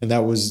 Yeah. And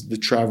that was the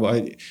travel.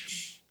 I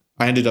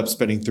ended up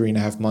spending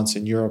 3.5 months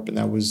in Europe, and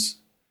that was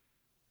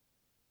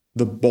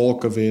the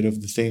bulk of it,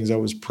 of the things I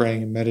was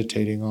praying and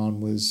meditating on,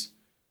 was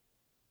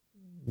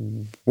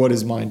what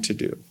is mine to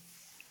do?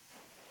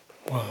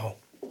 Wow.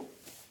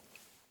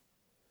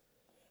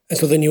 And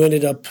so then you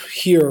ended up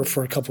here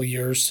for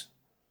the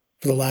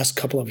last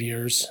couple of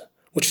years,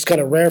 which is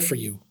kind of rare for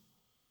you.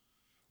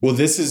 Well,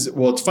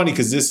 it's funny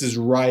because this is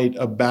right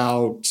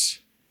about,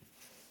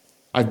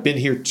 I've been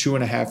here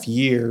 2.5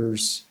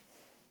 years.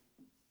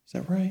 Is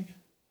that right?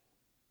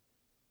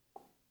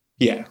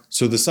 Yeah.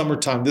 So this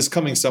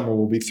coming summer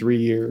will be 3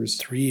 years.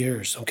 3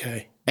 years.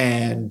 Okay.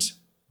 And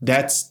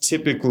that's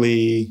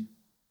typically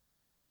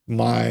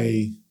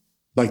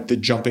the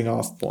jumping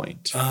off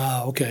point.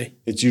 Okay.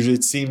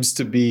 It seems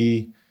to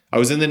be, I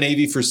was in the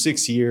Navy for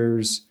 6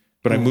 years,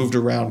 but I moved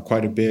around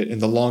quite a bit.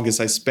 And the longest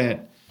I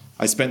spent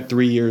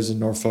 3 years in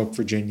Norfolk,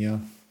 Virginia.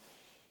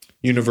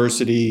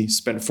 University,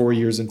 spent 4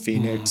 years in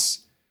Phoenix,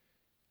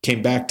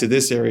 came back to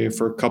this area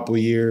for a couple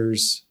of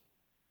years,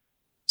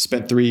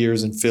 spent 3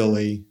 years in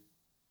Philly,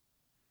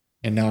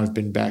 and now I've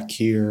been back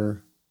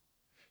here.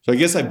 So I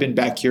guess I've been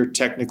back here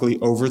technically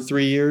over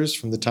 3 years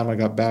from the time I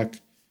got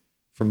back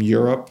from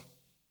Europe,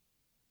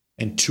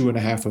 and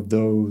 2.5 of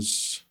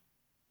those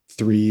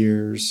 3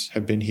 years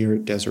have been here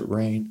at Desert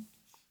Rain.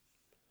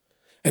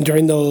 And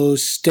during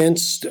those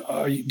stints, do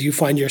you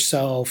find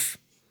yourself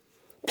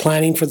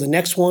planning for the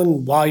next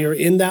one while you're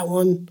in that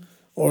one,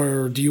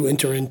 or do you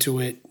enter into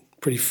it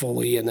pretty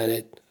fully and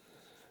then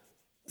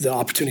the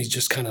opportunities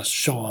just kind of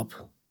show up?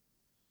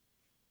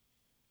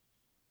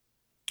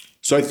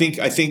 So I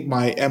think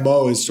my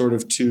MO is sort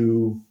of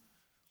to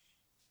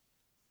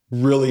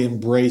really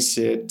embrace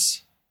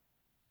it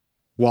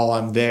while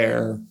I'm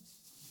there,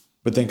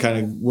 but then kind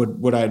of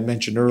what I had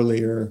mentioned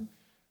earlier,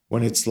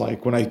 when it's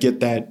like, when I get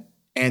that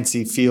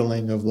antsy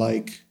feeling of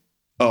like,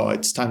 oh,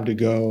 it's time to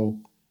go,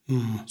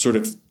 sort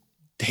of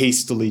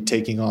hastily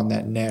taking on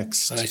that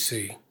next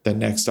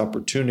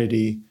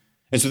opportunity.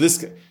 And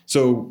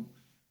so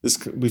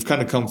we've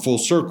kind of come full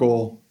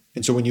circle.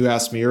 And so when you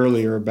asked me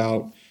earlier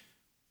about,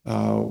 I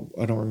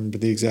don't remember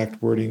the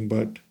exact wording,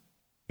 but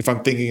if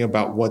I'm thinking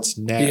about what's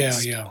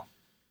next. Yeah.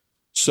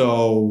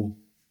 So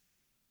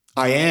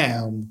I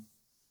am,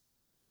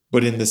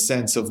 but in the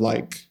sense of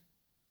like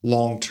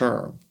long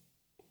term.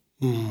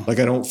 Like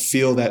I don't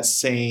feel that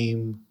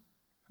same,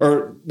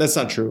 or that's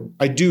not true.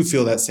 I do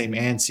feel that same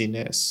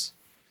antsiness,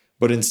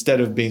 but instead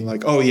of being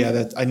like, oh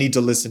yeah, I need to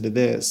listen to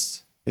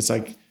this, it's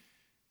like,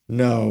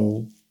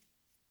 no,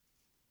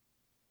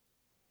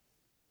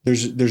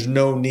 there's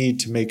no need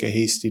to make a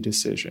hasty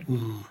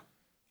decision.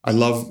 I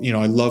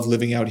love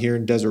living out here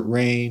in Desert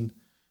Rain.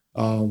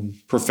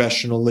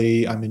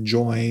 Professionally, I'm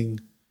enjoying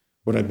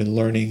what I've been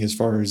learning as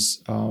far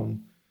as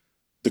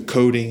the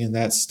coding and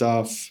that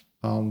stuff.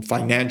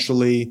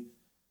 Financially,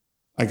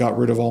 I got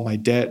rid of all my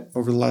debt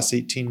over the last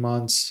 18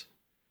 months.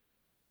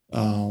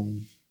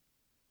 And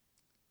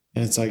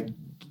it's like,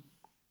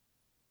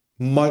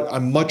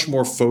 I'm much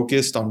more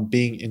focused on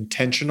being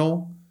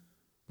intentional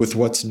with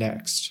what's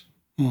next.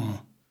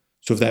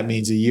 So if that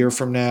means a year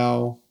from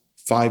now,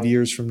 5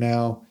 years from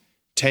now,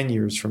 10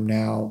 years from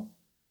now,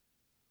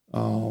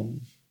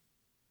 I'm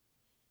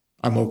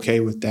okay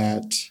with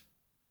that.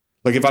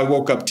 Like if I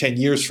woke up 10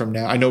 years from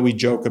now, I know we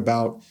joke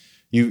about,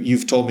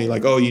 you've told me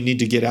like, oh, you need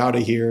to get out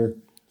of here.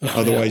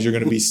 Otherwise you're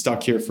going to be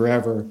stuck here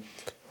forever.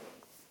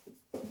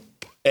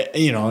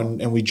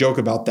 And we joke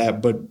about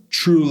that, but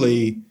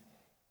truly,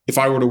 if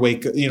I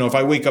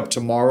wake up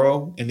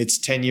tomorrow and it's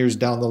 10 years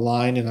down the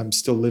line and I'm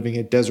still living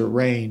at Desert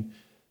Rain,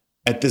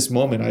 at this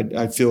moment,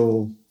 I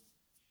feel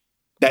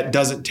that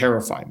doesn't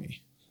terrify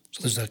me.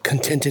 So there's a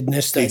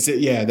contentedness that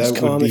that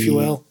calm, would be, if you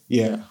will.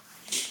 Yeah.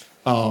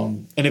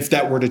 And if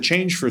that were to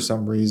change for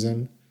some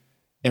reason,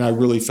 and I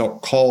really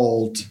felt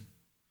called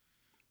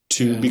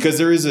to, because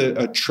there is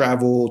a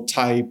travel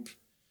type,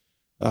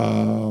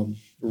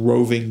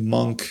 roving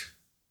monk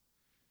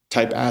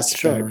type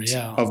aspect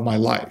of my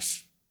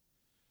life.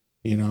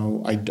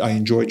 I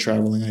enjoy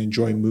traveling. I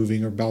enjoy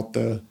moving about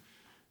the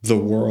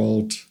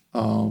world.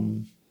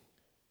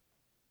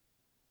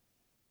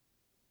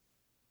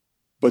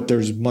 But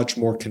there's much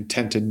more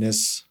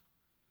contentedness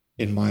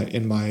in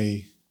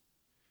my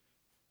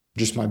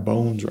just my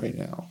bones right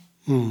now.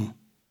 I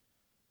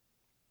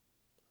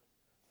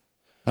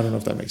don't know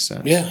if that makes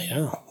sense.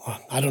 Yeah. Well,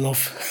 I don't know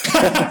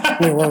if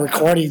we're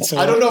recording. So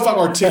I don't know if I'm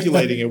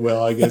articulating it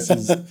well, I guess.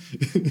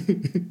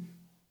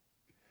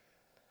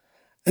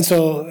 And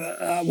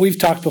so we've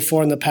talked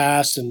before in the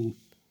past, and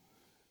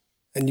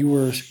you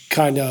were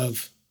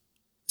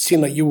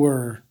seemed like you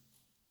were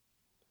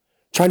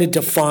trying to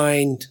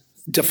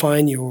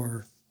define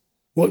your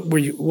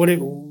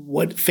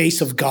what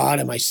face of God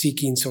am I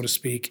seeking, so to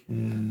speak.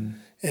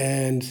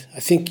 And I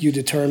think you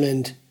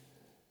determined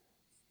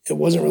it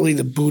wasn't really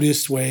the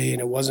Buddhist way, and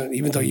it wasn't,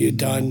 even though you had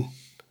done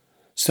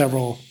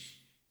several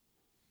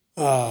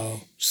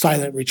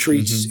silent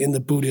retreats in the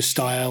Buddhist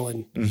style,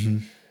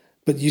 and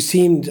but you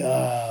seemed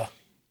not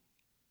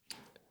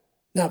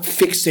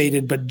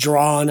fixated, but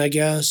drawn, I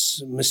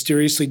guess,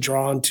 mysteriously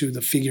drawn to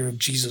the figure of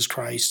Jesus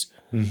Christ.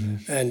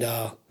 And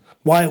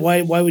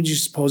why would you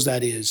suppose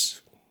that is?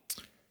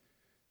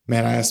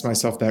 Man, I ask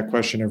myself that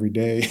question every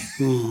day.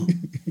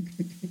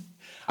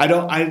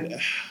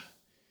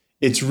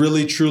 It's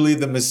really truly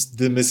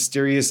the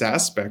mysterious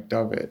aspect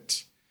of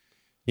it.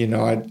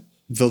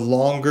 The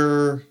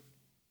longer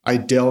I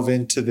delve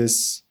into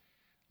this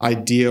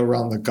idea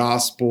around the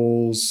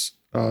Gospels,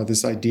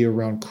 this idea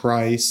around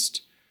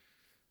Christ,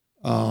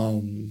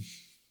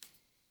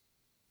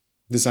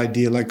 this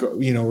idea, like,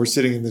 we're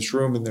sitting in this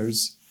room and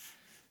there's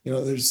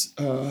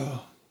the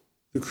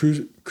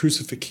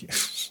crucifixion.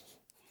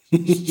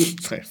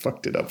 I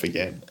fucked it up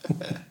again.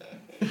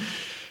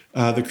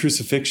 The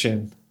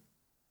crucifixion.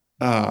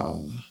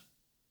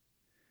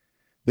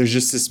 There's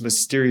just this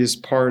mysterious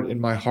part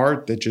in my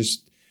heart that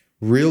just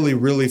really,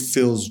 really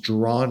feels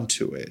drawn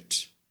to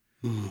it.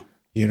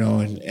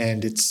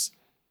 And it's,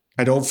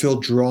 I don't feel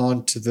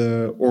drawn to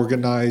the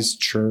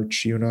organized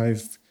church. You and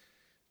I've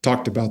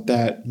talked about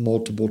that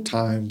multiple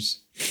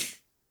times,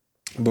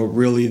 but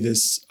really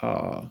this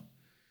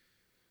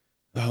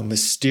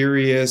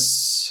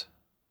mysterious,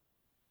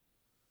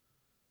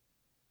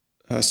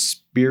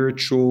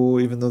 spiritual,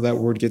 even though that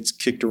word gets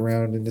kicked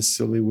around in a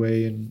silly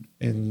way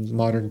in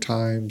modern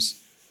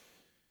times,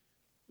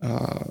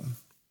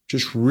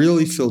 just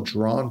really feel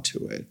drawn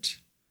to it,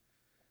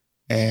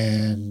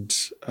 and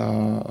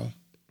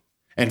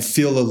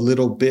feel a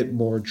little bit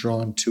more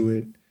drawn to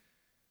it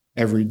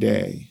every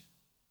day.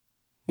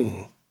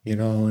 And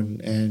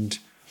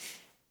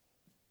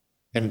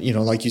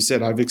like you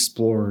said, I've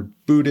explored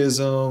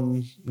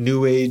Buddhism,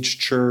 New Age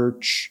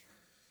church,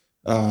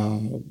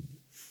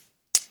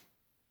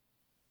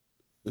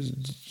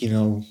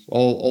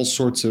 all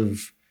sorts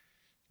of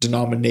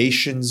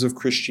denominations of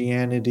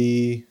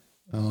Christianity.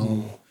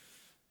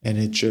 And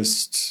it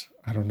just,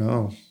 I don't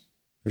know,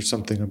 there's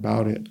something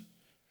about it.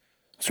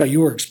 So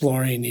you were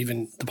exploring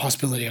even the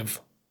possibility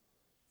of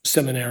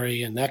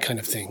seminary and that kind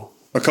of thing.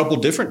 A couple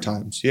different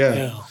times.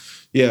 Yeah.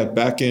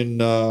 Back in,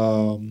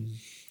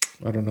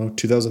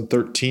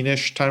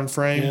 2013-ish time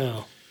frame.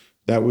 Yeah.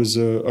 That was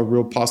a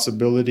real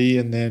possibility.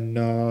 And then,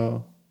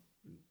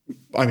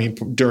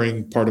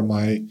 during part of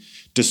my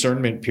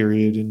discernment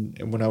period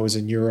and when I was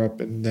in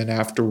Europe, and then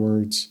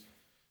afterwards,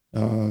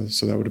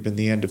 so that would have been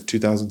the end of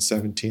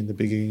 2017, the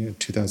beginning of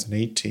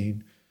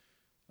 2018.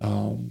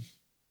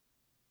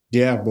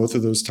 Both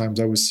of those times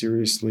I was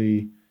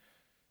seriously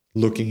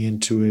looking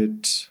into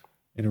it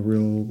in a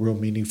real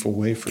meaningful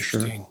way, for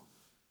sure.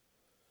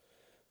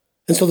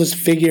 And so this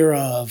figure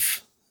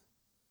of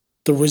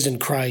the risen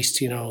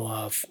Christ,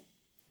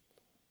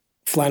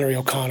 Flannery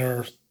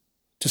O'Connor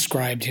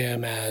described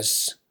him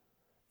as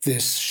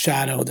this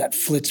shadow that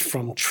flits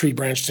from tree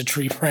branch to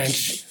tree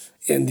branch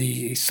in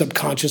the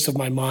subconscious of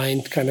my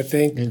mind kind of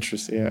thing.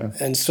 Interesting, yeah.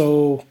 And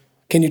so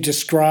can you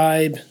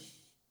describe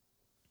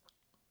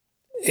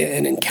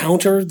an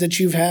encounter that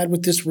you've had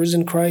with this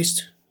risen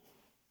Christ?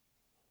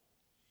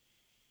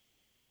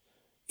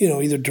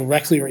 Either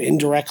directly or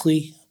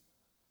indirectly.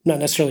 Not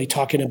necessarily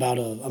talking about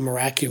a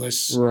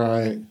miraculous,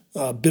 right,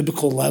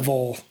 biblical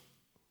level.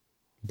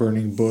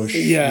 Burning bush,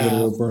 yeah,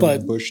 literal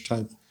burning bush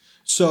type.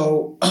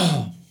 So,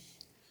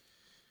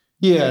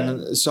 yeah,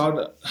 and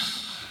so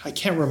I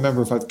can't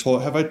remember if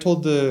have I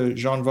told the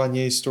Jean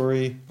Vanier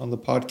story on the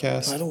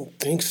podcast? I don't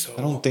think so.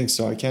 I don't think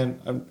so. I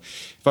can't.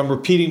 If I'm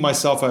repeating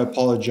myself, I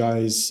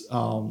apologize.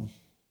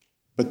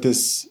 But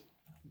this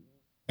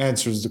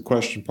answers the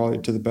question probably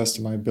to the best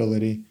of my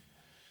ability.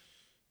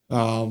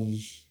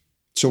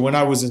 So when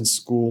I was in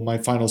school, my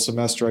final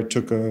semester, I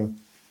took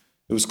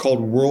it was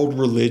called World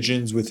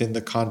Religions within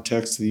the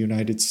Context of the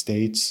United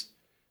States.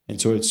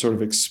 And so it sort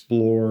of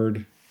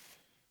explored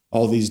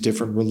all these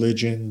different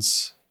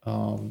religions.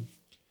 And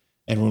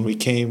when we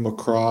came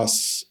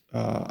across,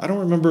 I don't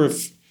remember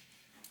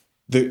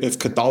if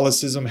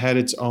Catholicism had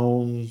its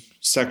own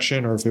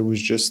section or if it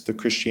was just the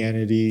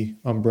Christianity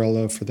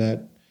umbrella for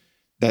that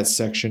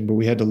section, but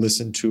we had to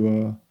listen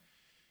to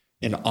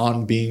an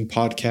On Being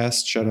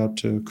podcast. Shout out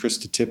to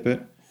Krista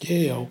Tippett.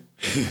 Yeah.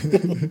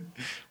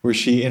 Where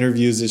she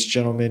interviews this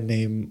gentleman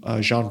named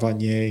Jean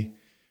Vanier,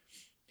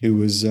 who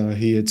was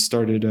he had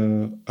started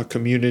a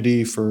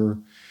community for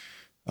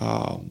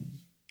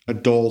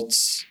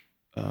adults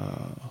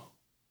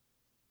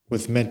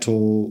with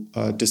mental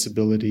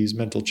disabilities,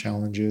 mental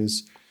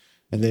challenges,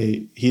 and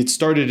he had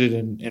started it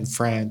in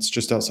France,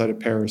 just outside of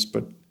Paris,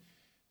 but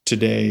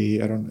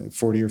today, I don't know,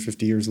 40 or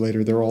 50 years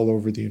later, they're all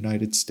over the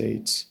United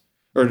States.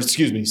 Or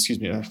excuse me,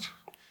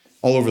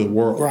 all over the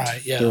world.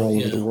 Right, yeah. They're all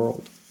over the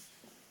world.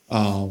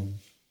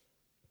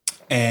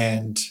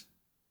 And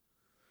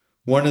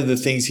one of the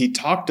things he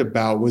talked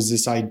about was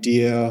this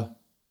idea,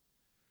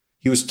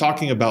 he was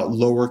talking about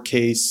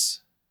lowercase,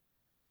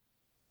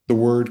 the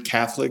word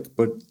Catholic,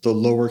 but the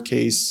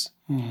lowercase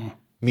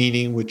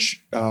meaning,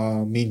 which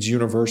means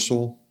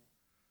universal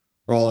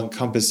or all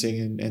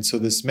encompassing. And so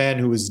this man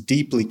who was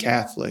deeply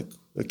Catholic,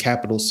 a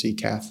capital C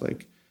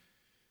Catholic,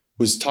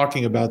 was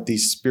talking about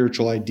these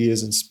spiritual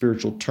ideas and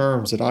spiritual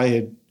terms that I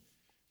had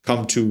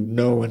come to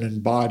know and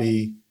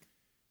embody.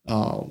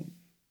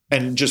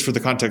 And just for the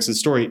context of the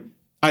story,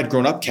 I'd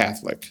grown up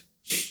Catholic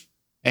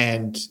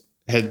and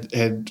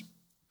had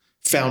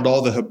found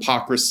all the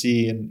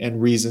hypocrisy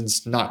and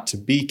reasons not to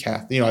be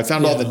Catholic. I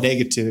found all the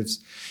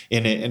negatives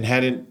in it and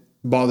hadn't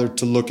bothered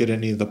to look at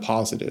any of the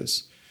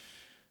positives.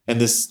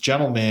 And this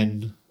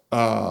gentleman,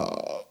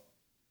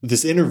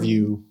 this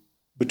interview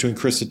between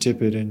Krista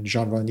Tippett and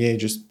Jean Vanier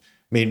just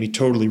made me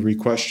totally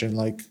re-question,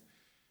 like,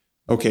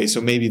 okay, so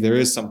maybe there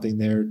is something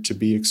there to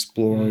be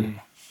explored.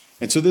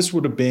 And so this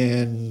would have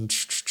been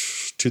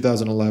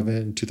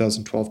 2011,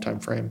 2012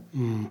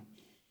 timeframe.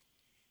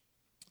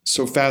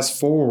 So fast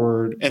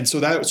forward, and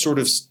so that sort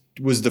of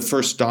was the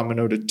first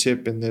domino to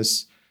tip in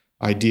this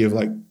idea of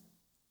like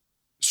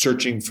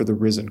searching for the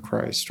risen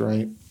Christ,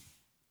 right?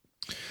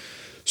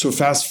 So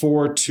fast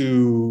forward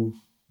to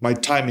my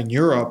time in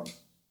Europe.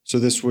 So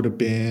this would have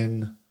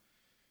been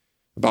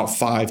about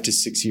 5 to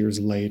 6 years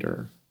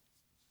later.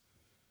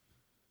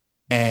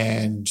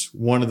 And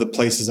one of the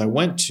places I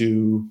went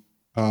to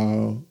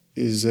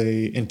is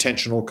a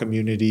intentional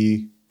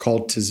community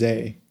called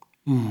Taizé.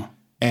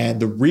 And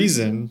the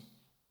reason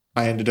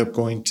I ended up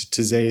going to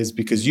Taizé is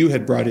because you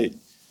had brought it.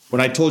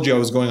 When I told you I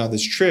was going on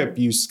this trip,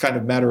 you kind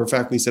of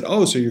matter-of-factly said,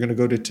 oh, so you're going to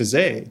go to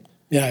Taizé.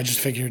 Yeah, I just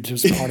figured it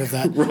was part of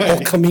that right.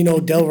 whole Camino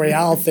del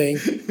Real thing.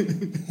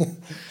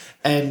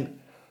 And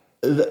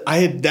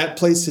that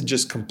place had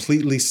just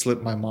completely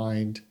slipped my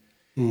mind.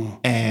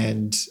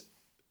 And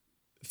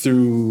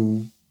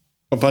through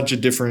a bunch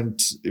of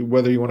different,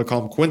 whether you want to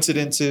call them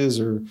coincidences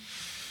or,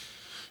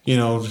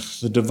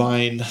 the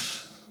divine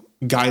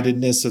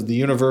guidedness of the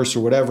universe or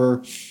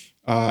whatever,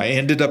 I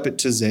ended up at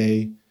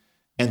Taizé.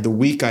 And the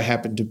week I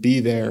happened to be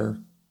there,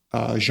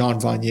 Jean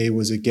Vanier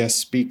was a guest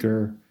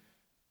speaker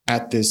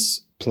at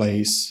this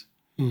place.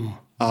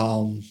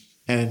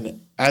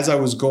 And as I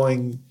was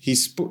going, he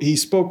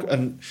spoke,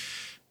 and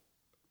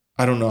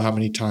I don't know how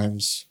many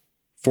times,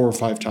 4 or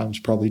 5 times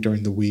probably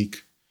during the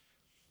week.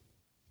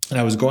 And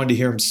I was going to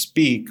hear him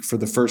speak for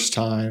the first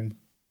time.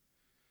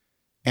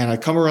 And I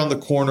come around the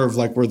corner of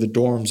like where the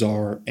dorms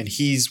are, and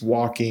he's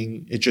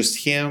walking. It's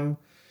just him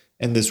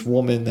and this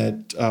woman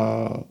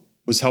that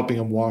was helping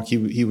him walk.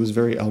 He was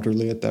very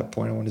elderly at that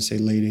point. I want to say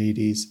late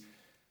 80s.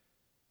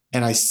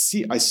 And I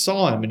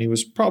saw him, and he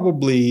was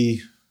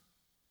probably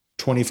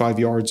 25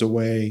 yards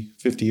away,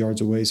 50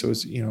 yards away. So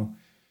it's,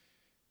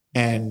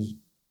 and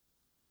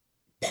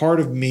part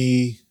of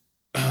me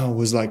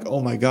was like,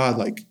 oh my God,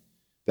 like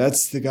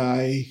that's the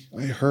guy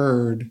I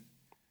heard.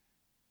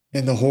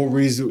 And the whole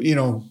reason,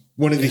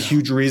 one of the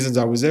huge reasons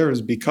I was there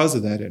is because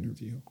of that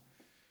interview.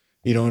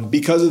 And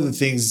because of the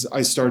things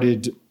I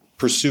started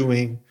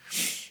pursuing,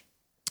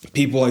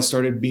 people I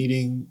started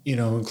meeting,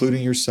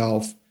 including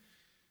yourself,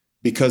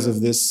 because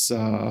of this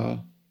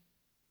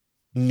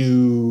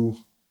new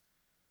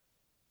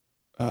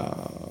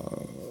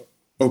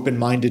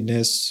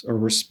open-mindedness or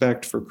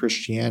respect for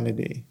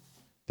Christianity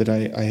that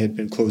I had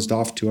been closed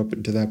off to up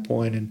until that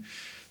point. And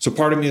so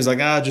part of me is like,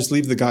 just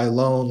leave the guy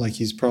alone. Like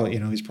he's probably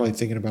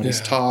thinking about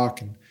his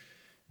talk, and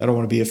I don't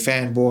want to be a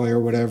fanboy or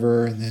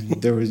whatever. And then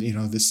there was,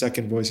 the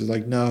second voice is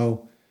like,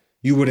 no,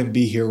 you wouldn't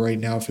be here right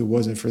now if it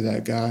wasn't for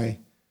that guy.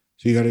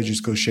 So you got to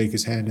just go shake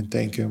his hand and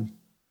thank him.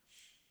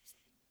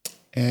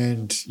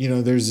 And,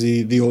 there's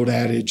the old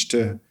adage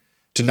to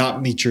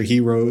not meet your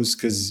heroes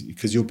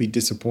because you'll be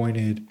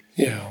disappointed.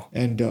 Yeah.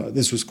 And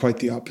this was quite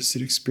the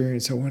opposite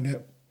experience. I went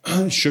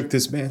and shook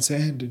this man's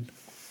hand, and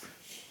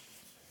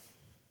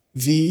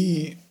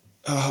the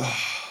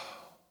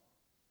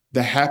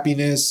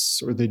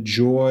happiness or the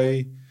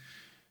joy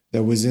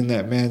that was in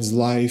that man's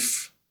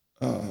life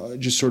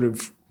just sort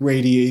of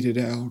radiated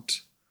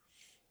out.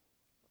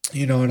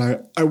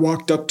 And I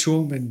walked up to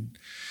him and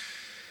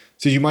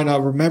so you might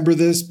not remember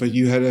this, but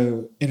you had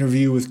an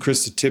interview with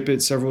Krista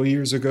Tippett several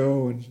years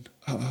ago, and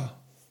I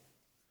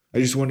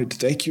just wanted to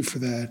thank you for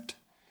that.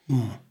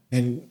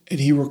 And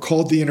he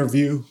recalled the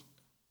interview,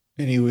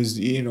 and he was,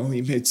 he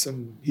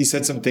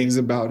said some things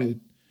about it,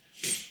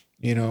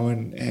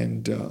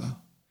 and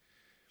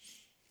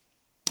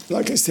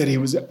like I said, he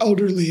was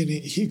elderly, and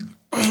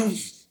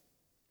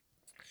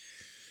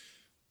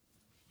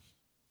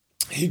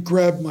he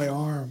grabbed my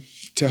arm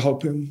to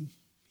help him.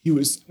 He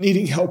was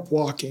needing help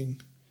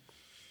walking.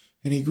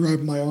 And he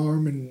grabbed my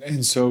arm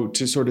and so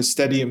to sort of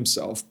steady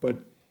himself, but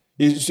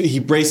he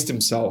braced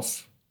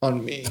himself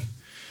on me.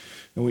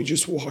 And we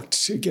just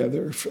walked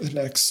together for the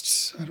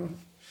next,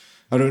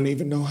 I don't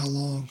even know how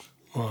long.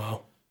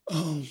 Wow.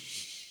 And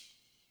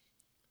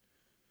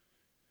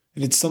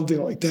it's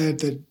something like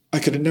that I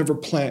could have never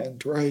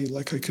planned, right?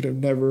 Like I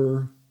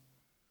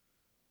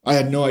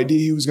had no idea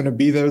he was going to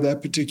be there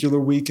that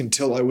particular week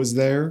until I was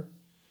there.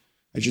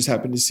 I just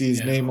happened to see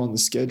his name on the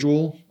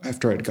schedule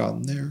after I'd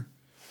gotten there.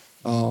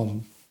 I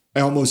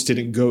almost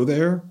didn't go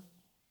there,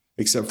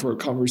 except for a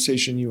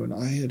conversation you and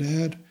I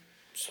had.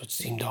 So it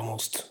seemed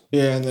almost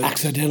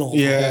accidental.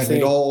 Yeah, and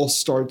it all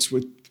starts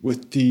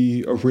with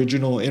the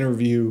original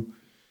interview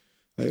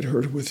I had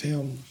heard with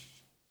him.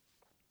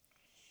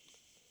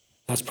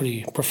 That's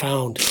pretty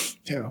profound.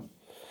 Yeah.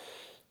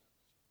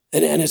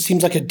 And it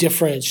seems like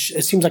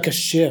a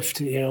shift,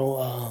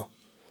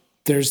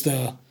 there's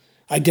the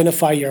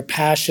identify your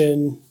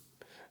passion,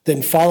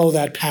 then follow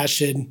that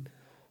passion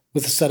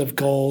with a set of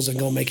goals and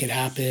go make it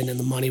happen, and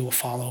the money will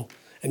follow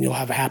and you'll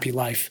have a happy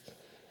life.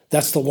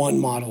 That's the one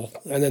model.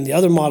 And then the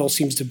other model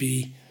seems to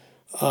be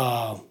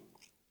follow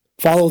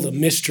the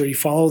mystery,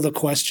 follow the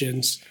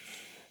questions,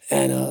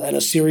 and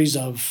a series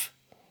of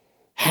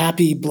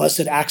happy,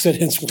 blessed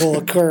accidents will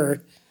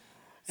occur,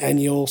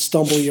 and you'll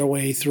stumble your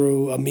way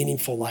through a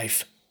meaningful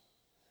life.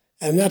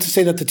 And not to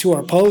say that the two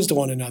are opposed to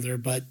one another,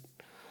 but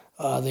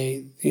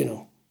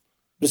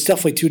there's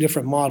definitely two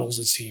different models,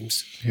 it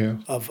seems,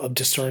 of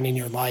discerning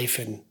your life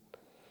and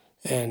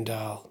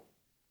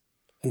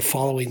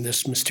following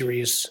this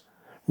mysterious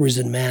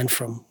risen man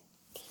from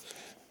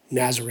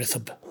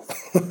Nazareth.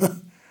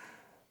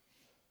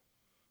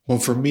 Well,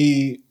 for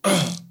me,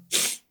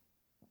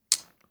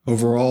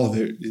 overall,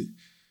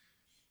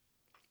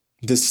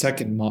 this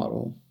second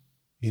model,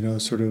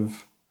 sort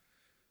of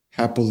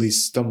happily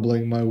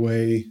stumbling my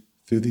way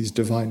through these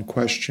divine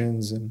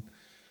questions and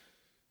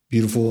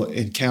beautiful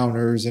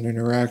encounters and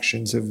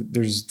interactions,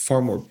 there's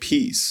far more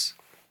peace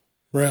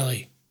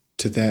really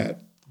to that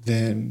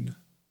than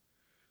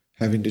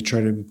having to try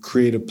to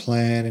create a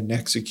plan and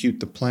execute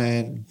the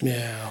plan.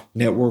 Yeah.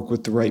 Network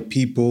with the right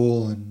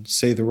people and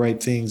say the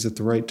right things at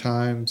the right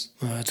times.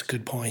 Oh, that's a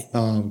good point.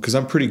 Because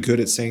I'm pretty good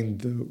at saying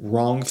the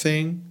wrong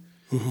thing.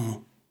 Mm-hmm.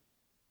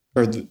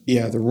 Or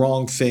the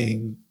wrong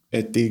thing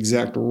at the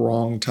exact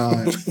wrong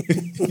time.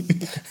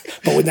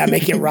 But would that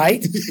make it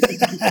right?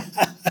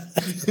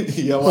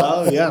 Yeah,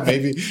 well, yeah,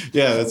 maybe.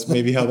 Yeah, that's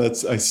maybe how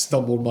I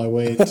stumbled my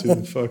way into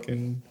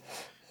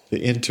the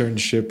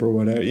internship or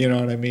whatever. You know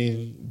what I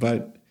mean?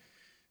 But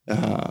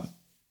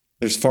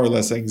there's far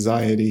less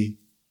anxiety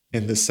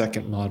in the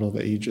second model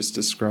that you just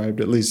described.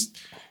 At least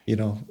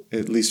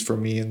for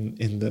me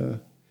in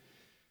the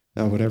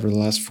whatever the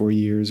last 4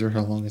 years or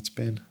how long it's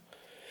been.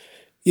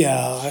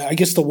 Yeah, I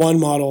guess the one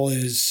model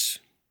is.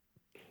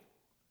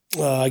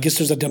 I guess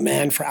there's a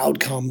demand for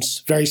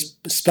outcomes, very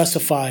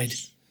specified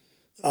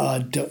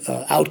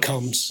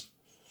outcomes,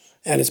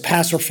 and it's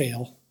pass or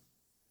fail,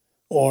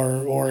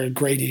 or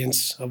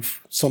gradients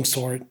of some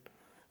sort.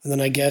 And then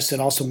I guess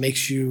it also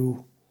makes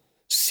you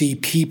see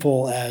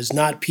people as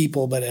not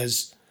people, but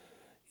as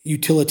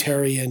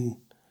utilitarian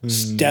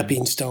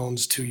stepping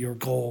stones to your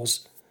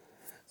goals.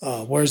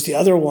 Whereas the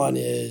other one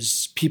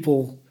is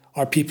people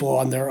are people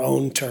on their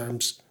own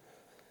terms,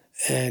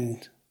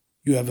 and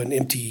you have an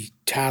empty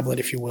tablet,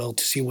 if you will,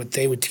 to see what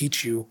they would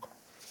teach you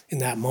in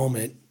that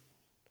moment.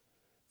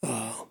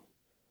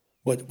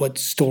 what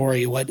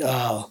story, what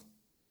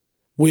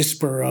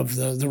whisper of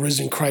the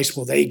risen Christ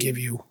will they give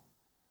you,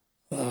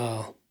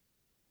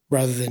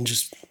 rather than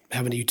just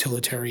having a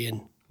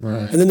utilitarian.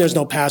 Right. And then there's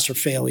no pass or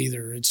fail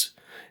either. It's,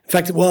 in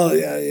fact, well,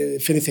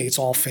 if anything, it's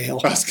all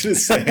fail. I was going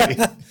to say.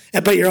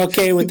 But you're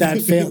okay with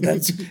that fail.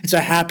 It's a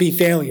happy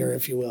failure,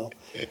 if you will.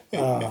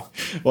 Well,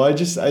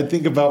 I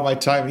think about my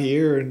time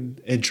here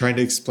and trying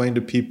to explain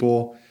to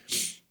people.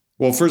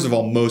 Well, first of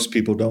all, most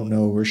people don't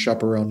know where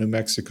Chaparral, New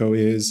Mexico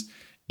is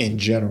in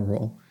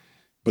general,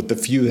 but the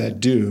few that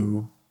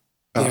do,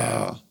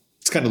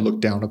 it's kind of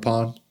looked down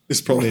upon.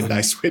 It's probably a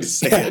nice way to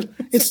say it.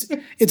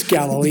 It's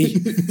Galilee.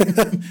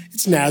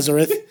 It's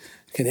Nazareth.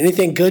 Can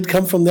anything good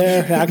come from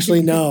there?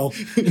 Actually, no.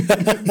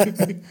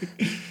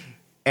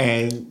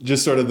 And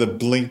just sort of the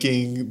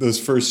blinking, those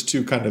first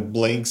two kind of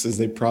blinks as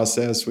they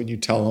process when you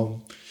tell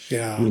them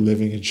you're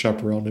living in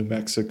Chaparral, New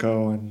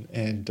Mexico.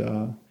 And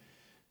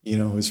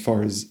as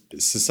far as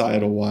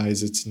societal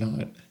wise, it's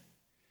not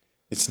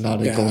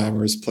a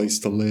glamorous place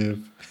to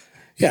live.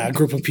 Yeah, a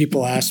group of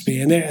people asked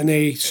me, and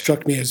they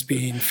struck me as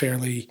being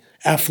fairly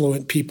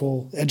affluent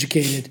people,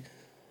 educated.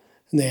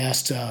 And they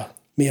asked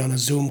me on a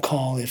Zoom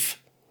call if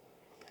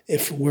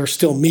we're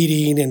still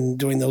meeting and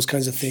doing those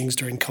kinds of things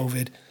during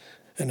COVID.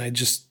 And I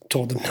just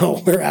told them,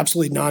 no, we're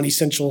absolutely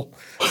non-essential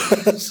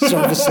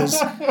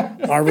services.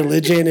 Our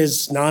religion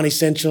is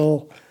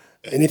non-essential.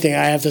 Anything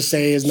I have to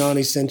say is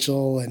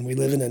non-essential. And we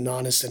live in a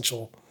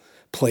non-essential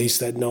place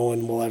that no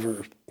one will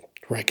ever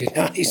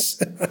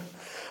recognize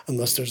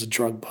unless there's a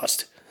drug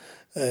bust.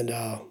 And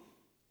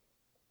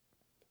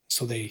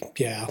so they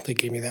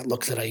gave me that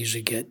look that I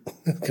usually get.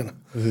 Kind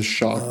of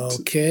shocked.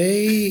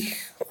 Okay,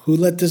 who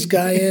let this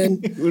guy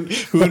in?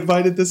 Who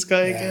invited this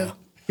guy again?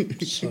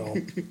 So,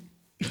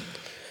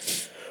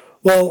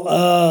 well,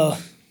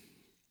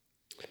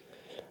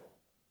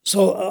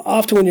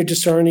 often when you're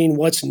discerning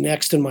what's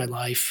next in my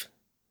life,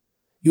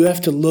 you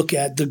have to look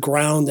at the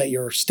ground that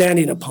you're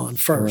standing upon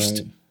first,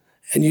 right.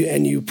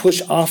 and you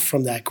push off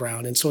from that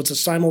ground, and so it's a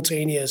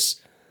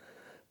simultaneous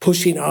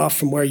pushing off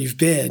from where you've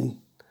been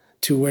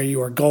to where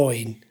you are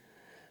going.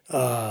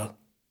 And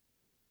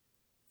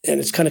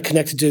it's kind of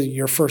connected to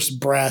your first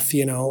breath,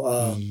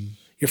 Your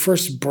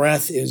first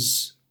breath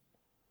is,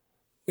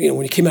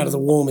 when you came out of the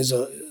womb,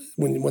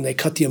 when they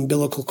cut the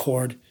umbilical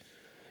cord,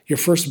 your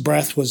first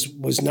breath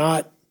was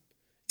not,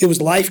 it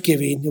was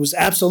life-giving. It was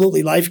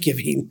absolutely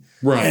life-giving.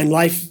 Right. And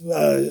life,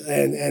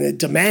 and it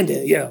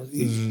demanded,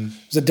 it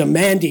was a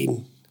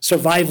demanding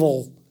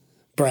survival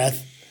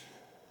breath.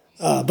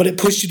 But it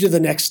pushed you to the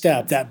next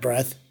step, that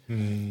breath.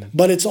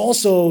 But it's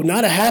also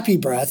not a happy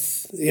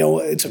breath.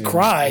 It's a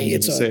cry.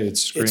 It's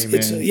screaming.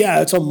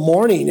 It's a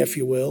mourning, if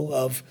you will,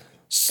 of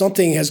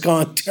something has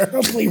gone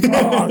terribly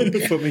wrong.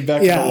 Put me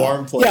back in the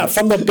warm place. Yeah,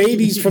 from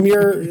from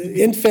your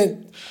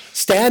infant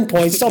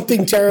standpoint,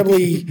 something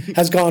terribly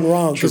has gone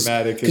wrong.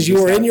 Traumatic. Because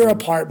you were in your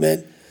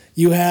apartment,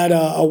 you had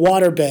a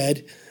water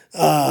bed,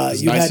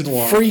 you had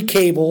free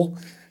cable,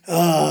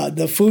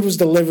 the food was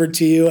delivered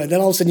to you, and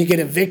then all of a sudden you get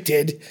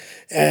evicted,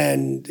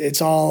 and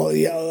it's all,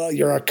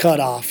 you're a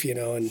cutoff,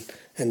 and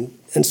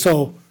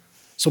so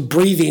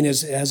breathing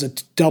has a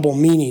double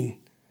meaning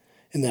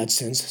in that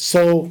sense.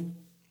 So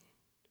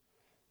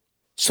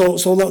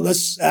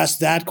let's ask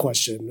that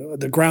question: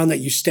 the ground that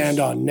you stand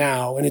on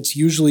now, and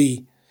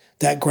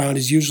that ground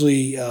is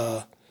usually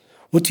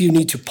what do you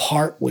need to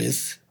part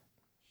with?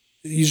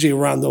 Usually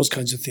around those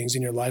kinds of things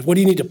in your life. What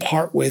do you need to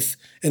part with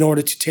in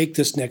order to take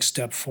this next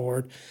step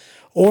forward?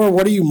 Or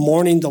what are you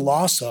mourning the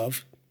loss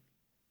of?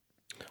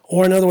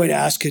 Or another way to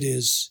ask it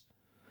is,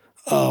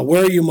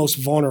 where are you most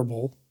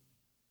vulnerable?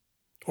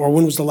 Or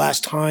when was the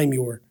last time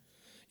you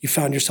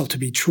found yourself to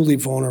be truly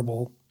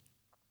vulnerable?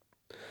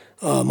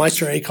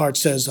 Meister Eckhart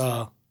says,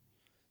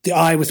 the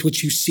eye with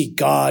which you seek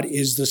God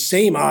is the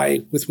same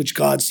eye with which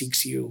God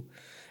seeks you.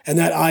 And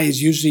that eye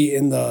is usually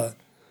in the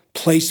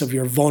place of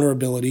your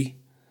vulnerability.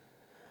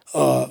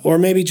 Or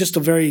maybe just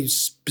a very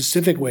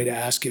specific way to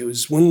ask it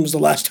was, when was the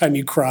last time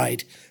you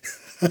cried?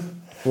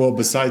 Well,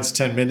 besides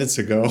 10 minutes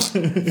ago.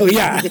 Oh,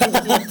 yeah.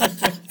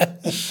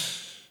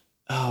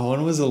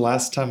 When was the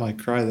last time I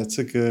cried? That's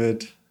a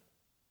good...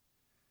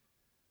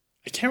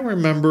 I can't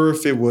remember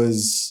if it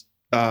was...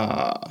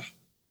 it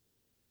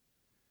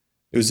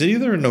was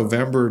either in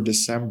November or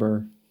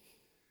December.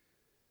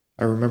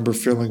 I remember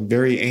feeling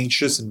very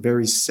anxious and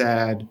very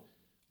sad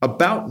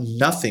about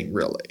nothing,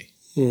 really.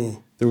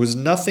 There was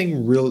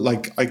nothing real,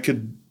 like I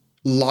could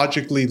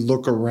logically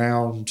look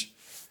around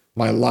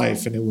my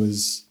life, and it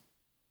was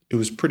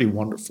pretty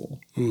wonderful.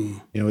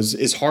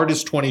 As hard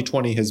as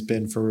 2020 has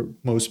been for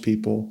most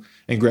people,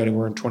 and granted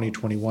we're in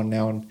 2021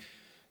 now and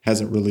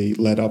hasn't really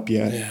let up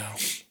yet. Yeah.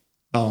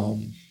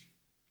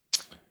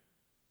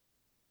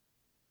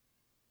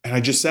 And I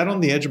just sat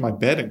on the edge of my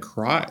bed and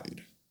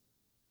cried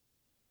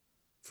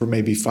for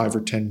maybe 5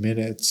 or 10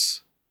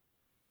 minutes.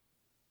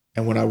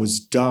 And when I was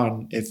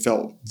done, it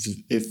felt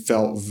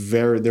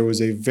there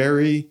was a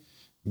very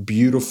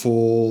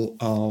beautiful,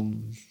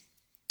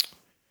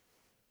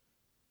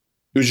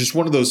 it was just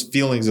one of those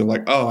feelings of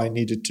like, oh, I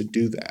needed to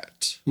do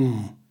that.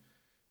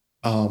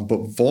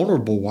 But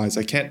vulnerable wise,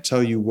 I can't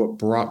tell you what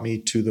brought me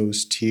to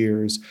those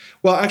tears.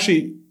 Well,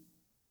 actually,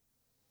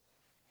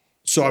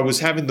 so I was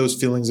having those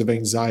feelings of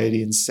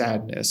anxiety and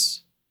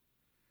sadness.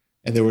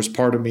 And there was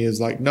part of me is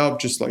like, nope,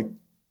 just like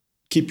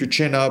keep your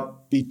chin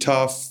up, be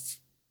tough,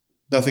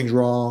 nothing's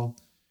wrong.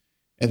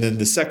 And then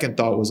the second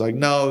thought was like,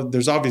 no,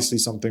 there's obviously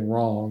something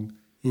wrong.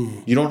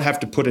 You don't have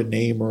to put a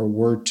name or a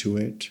word to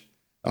it.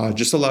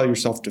 Just allow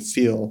yourself to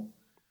feel.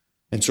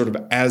 And sort of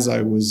as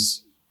I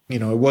was,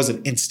 it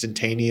wasn't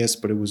instantaneous,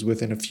 but it was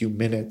within a few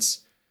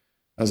minutes.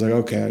 I was like,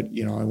 okay,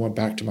 I went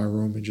back to my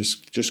room and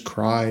just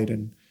cried.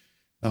 And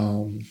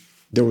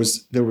there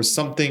was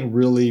something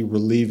really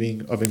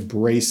relieving of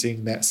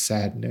embracing that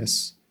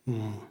sadness.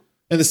 And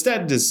the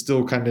sadness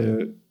still kind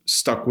of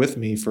stuck with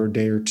me for a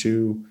day or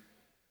two,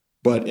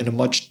 but in a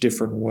much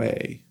different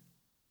way.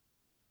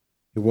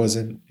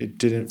 It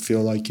didn't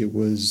feel like it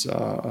was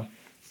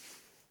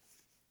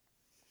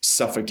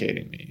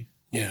suffocating me.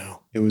 Yeah.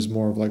 It was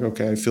more of like,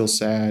 okay, I feel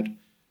sad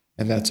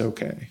and that's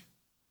okay.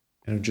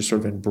 And just sort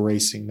of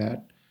embracing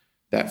that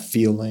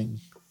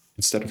feeling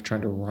instead of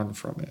trying to run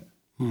from it.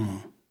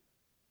 And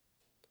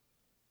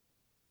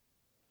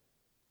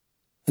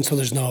so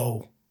there's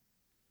no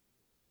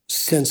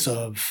sense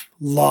of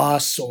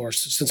loss or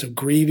sense of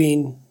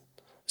grieving,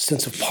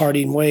 sense of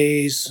parting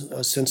ways,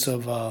 a sense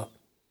of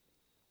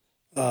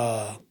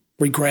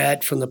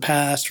regret from the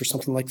past or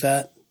something like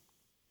that.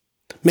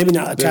 Maybe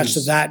not attached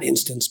to that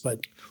instance,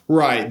 but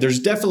right. There's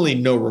definitely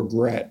no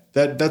regret.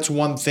 That's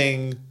one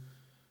thing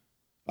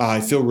I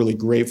feel really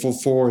grateful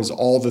for is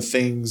all the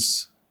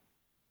things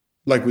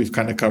like we've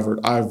kind of covered.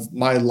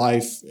 My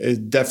life is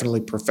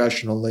definitely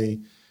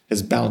professionally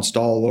has bounced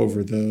all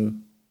over the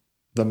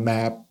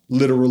map,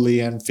 literally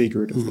and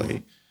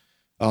figuratively.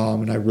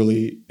 And I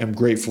really am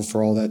grateful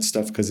for all that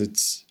stuff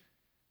because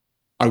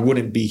I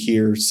wouldn't be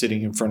here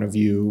sitting in front of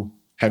you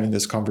having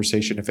this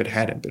conversation if it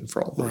hadn't been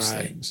for all those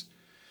things.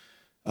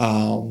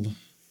 I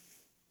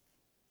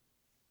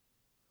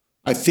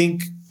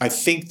think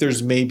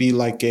there's maybe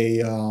like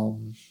a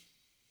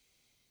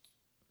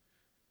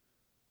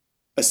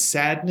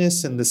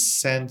sadness in the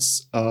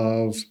sense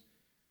of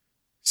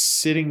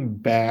sitting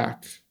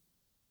back.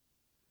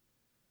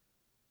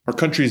 Our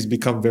country has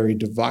become very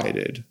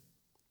divided.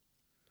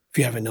 If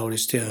you haven't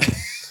noticed, yeah.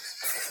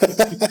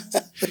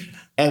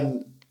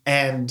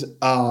 and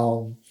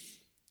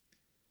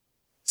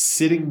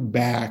sitting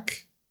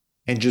back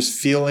and just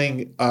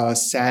feeling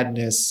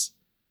sadness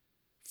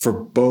for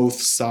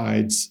both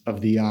sides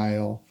of the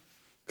aisle,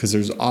 because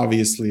there's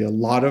obviously a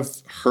lot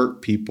of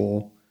hurt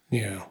people.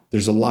 Yeah.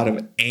 There's a lot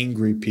of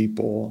angry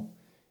people.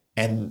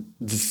 And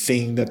the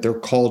thing that they're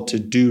called to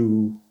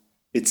do,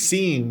 it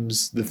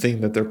seems the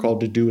thing that they're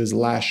called to do is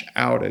lash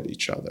out at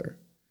each other.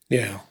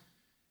 Yeah.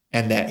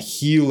 And that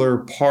healer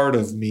part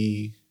of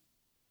me,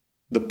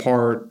 the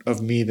part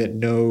of me that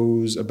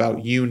knows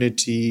about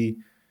unity,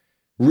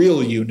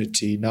 real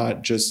unity,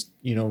 not just,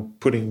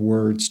 putting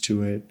words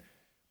to it,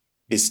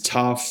 is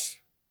tough.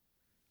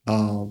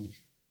 And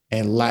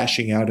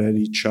lashing out at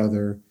each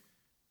other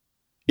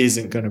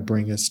isn't going to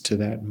bring us to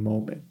that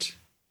moment.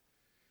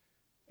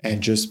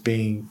 And just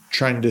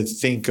trying to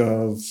think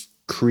of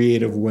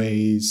creative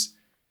ways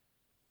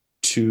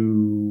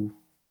to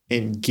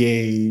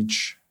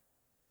engage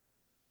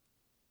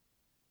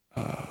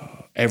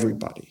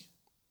everybody.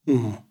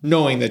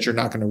 Knowing that you're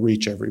not going to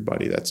reach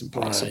everybody, that's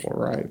impossible,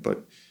 right?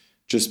 But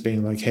just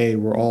being like, hey,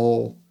 we're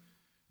all,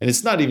 and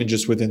it's not even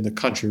just within the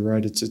country,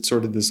 right? It's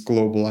sort of this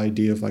global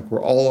idea of like,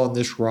 we're all on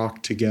this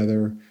rock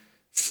together,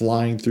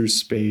 flying through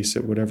space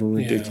at whatever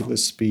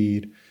ridiculous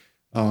speed.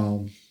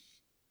 And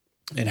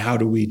how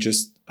do we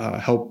just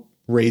help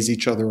raise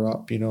each other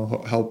up,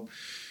 help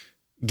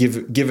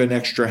give an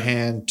extra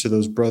hand to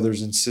those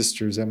brothers and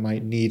sisters that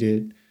might need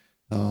it.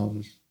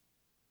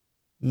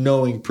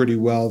 Knowing pretty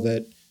well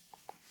that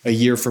a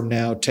year from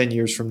now, 10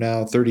 years from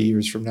now, 30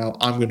 years from now,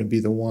 I'm going to be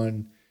the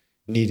one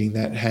needing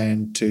that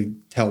hand to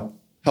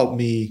help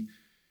me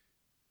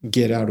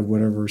get out of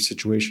whatever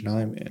situation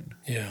I'm in.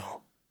 Yeah.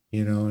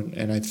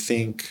 And I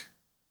think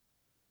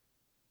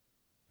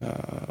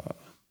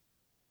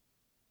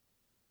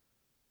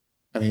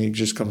it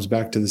just comes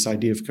back to this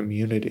idea of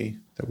community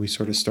that we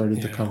sort of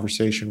started the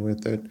conversation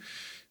with, that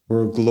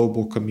we're a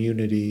global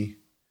community,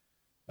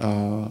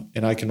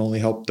 and I can only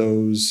help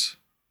those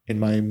in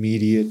my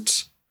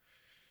immediate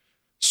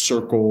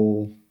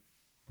circle,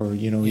 or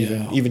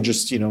even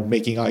just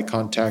making eye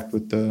contact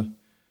with the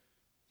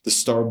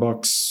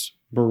Starbucks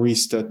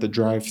barista at the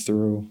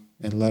drive-through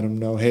and let them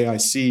know, hey, I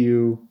see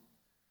you,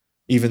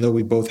 even though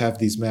we both have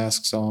these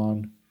masks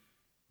on.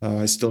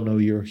 I still know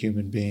you're a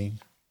human being.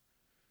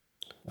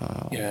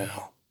 I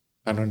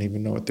don't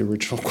even know what the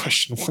original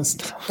question was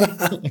now.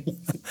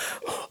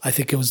 I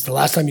think it was the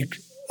last time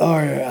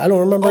I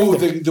don't remember.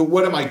 The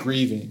what am I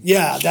grieving?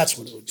 Yeah, that's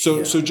what it would be.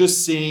 So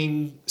just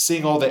seeing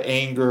all the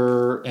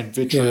anger and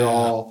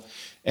vitriol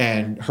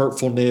and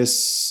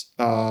hurtfulness,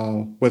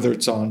 whether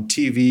it's on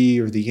TV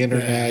or the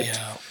internet,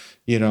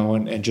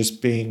 and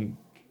just being,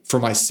 for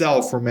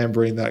myself,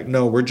 remembering that,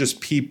 no, we're just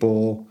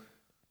people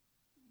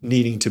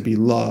needing to be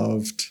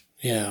loved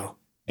Yeah.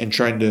 and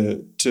trying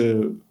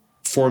to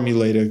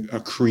formulate a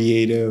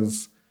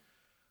creative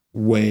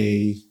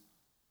way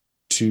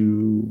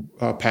to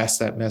pass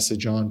that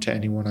message on to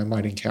anyone I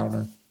might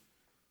encounter.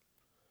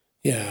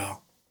 Yeah.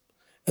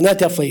 And that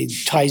definitely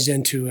ties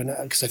into, and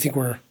because I think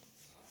we're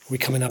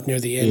coming up near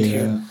the end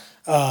here,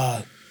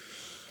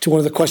 to one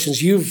of the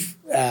questions you've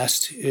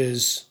asked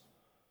is,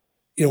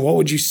 what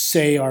would you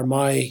say are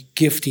my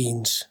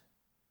giftings?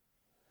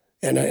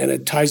 And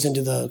it ties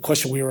into the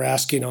question we were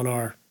asking on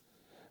our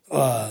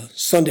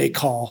Sunday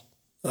call,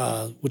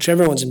 which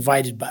everyone's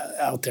invited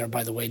out there,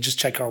 by the way. Just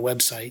check our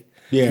website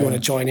if you want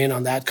to join in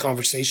on that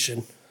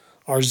conversation.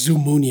 Our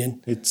Zoom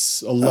Union.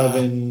 It's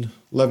 11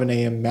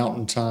 a.m.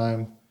 Mountain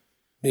Time.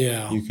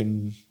 Yeah. You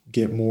can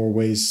get more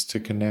ways to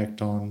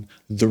connect on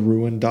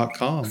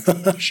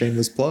theruin.com.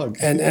 Shameless plug.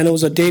 And it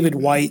was a David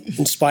White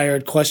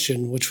inspired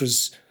question, which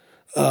was,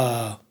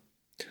 am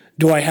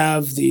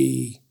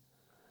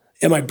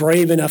I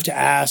brave enough to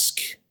ask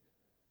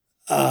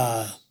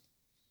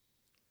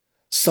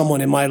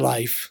someone in my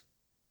life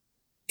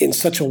in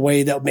such a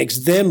way that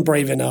makes them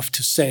brave enough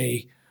to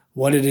say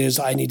what it is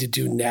I need to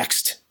do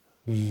next?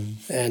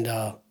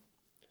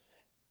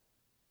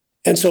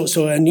 And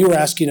so you were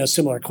asking a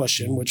similar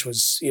question, which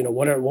was,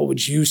 what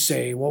would you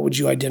say? What would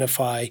you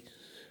identify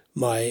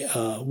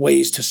my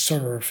ways to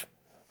serve?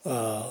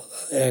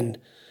 And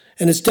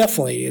it's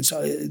definitely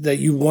that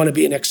you want to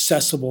be an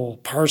accessible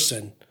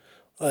person,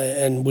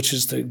 and which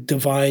is the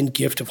divine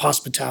gift of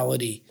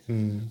hospitality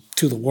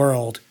to the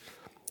world.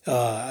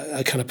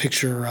 I kind of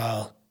picture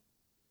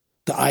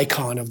the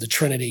icon of the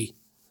Trinity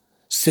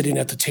sitting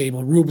at the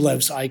table,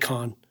 Rublev's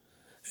icon,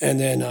 and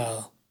then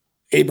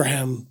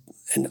Abraham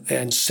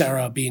and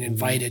Sarah being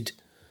invited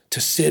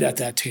to sit at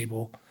that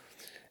table.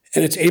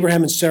 And it's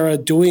Abraham and Sarah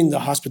doing the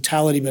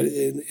hospitality, but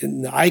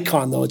in the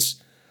icon, though,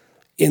 it's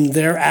in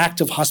their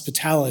act of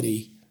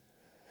hospitality,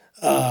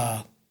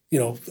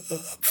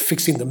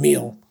 fixing the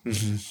meal.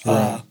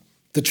 Right.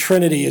 The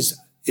Trinity is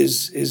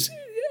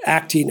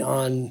acting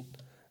on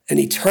an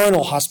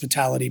eternal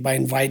hospitality by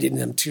inviting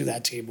them to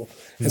that table.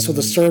 And so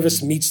the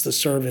service meets the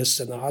service,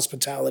 and the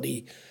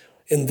hospitality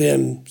in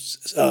them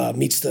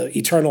meets the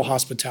eternal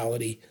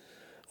hospitality.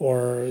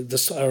 Or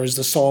as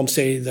the Psalms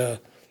say, the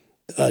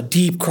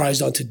deep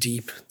cries unto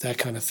deep, that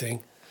kind of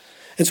thing.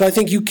 And so I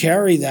think you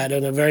carry that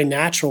in a very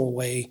natural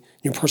way.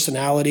 Your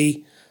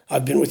personality,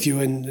 I've been with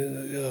you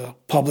in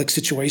public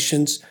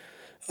situations.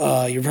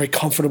 You're very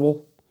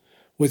comfortable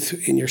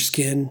in your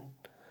skin.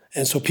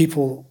 And so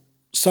people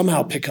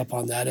somehow pick up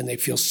on that, and they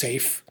feel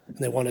safe, and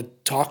they want to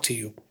talk to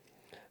you.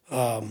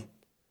 So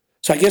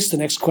I guess the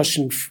next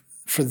question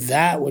for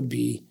that would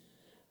be,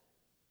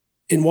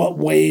 in what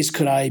ways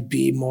could I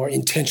be more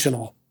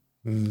intentional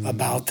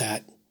about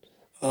that?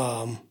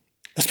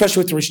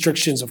 Especially with the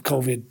restrictions of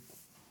COVID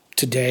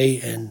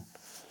today, and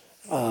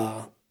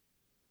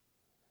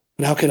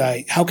how could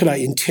I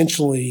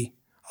intentionally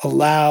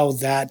allow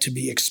that to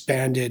be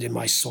expanded in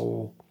my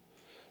soul,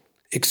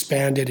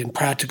 expanded in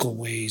practical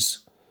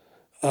ways,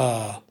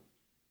 and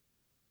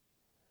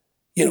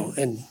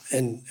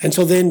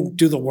so then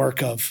do the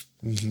work of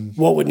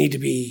what would need to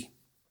be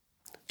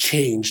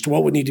changed,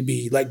 what would need to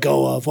be let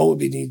go of, what would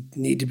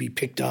need to be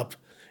picked up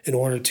in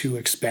order to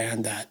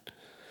expand that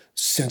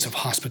sense of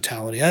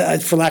hospitality,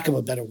 for lack of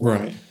a better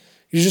word. Right.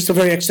 You're just a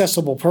very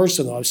accessible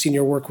person, though. I've seen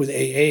your work with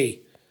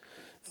AA.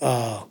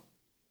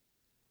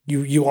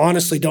 You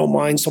honestly don't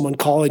mind someone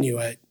calling you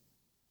at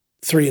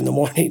 3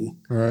 a.m.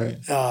 Right.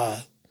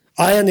 I,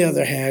 on the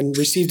other hand,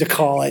 received a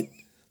call at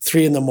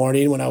 3 a.m.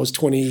 when I was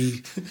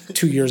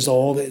 22 years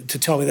old to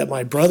tell me that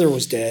my brother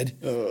was dead.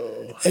 Oh.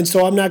 And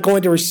so I'm not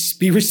going to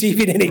be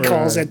receiving any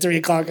calls at 3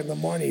 o'clock in the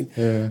morning.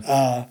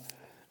 Yeah.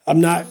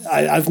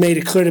 I've made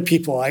it clear to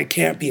people I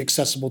can't be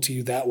accessible to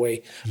you that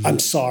way. I'm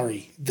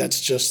sorry.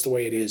 That's just the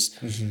way it is.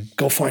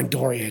 Go find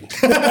Dorian.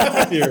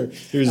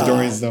 Here's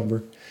Dorian's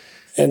number.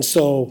 And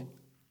so,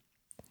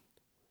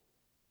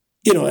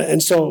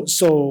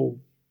 so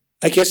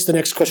I guess the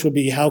next question would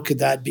be, how could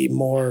that be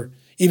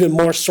even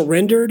more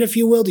surrendered, if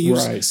you will, to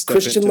use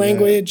Christian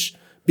language,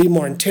 be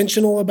more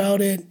intentional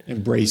about it.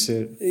 Embrace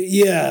it.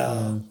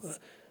 Yeah.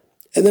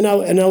 And then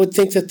I would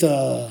think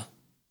that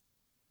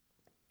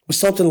with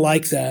something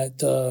like that,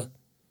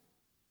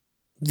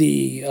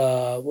 the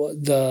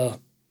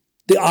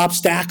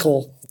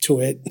obstacle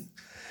to it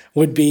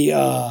would be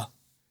the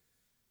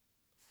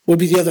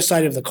other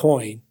side of the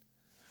coin,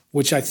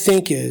 which I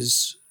think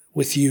is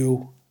with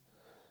you.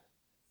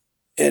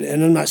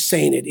 And I'm not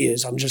saying it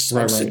is. I'm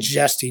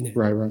suggesting it.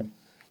 Right.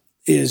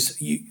 Is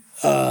you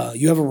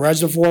have a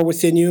reservoir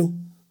within you?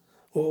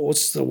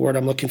 What's the word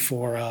I'm looking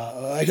for?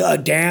 A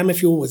dam,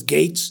 if you will, with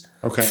gates.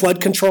 Okay. Flood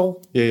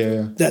control.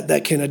 Yeah.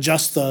 That can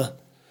adjust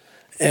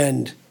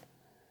and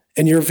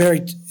you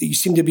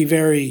seem to be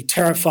very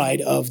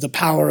terrified of the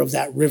power of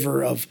that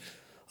river of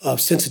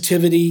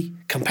sensitivity,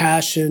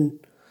 compassion,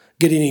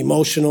 getting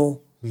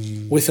emotional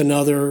with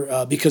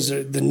another because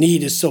the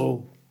need is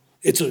so.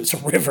 It's a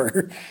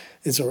river.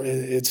 You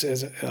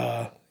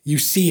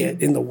see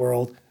it in the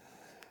world,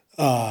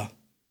 and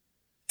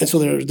And so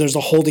there's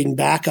a holding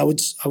back. I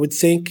would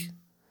think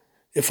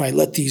if I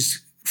let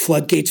these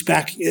floodgates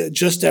back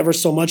just ever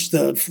so much,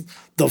 the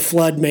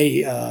flood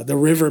may the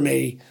river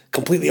may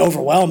completely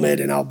overwhelm it,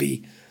 and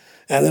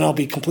then I'll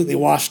be completely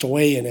washed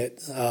away in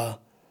it.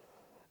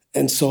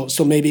 And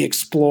so maybe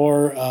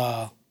explore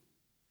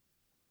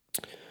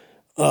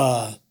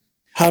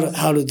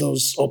how do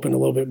those open a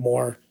little bit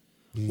more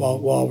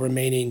while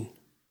remaining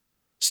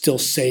still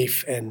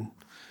safe,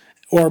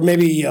 or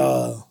maybe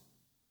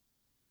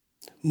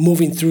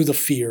moving through the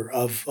fear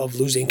of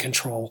losing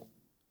control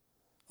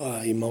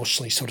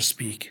emotionally, so to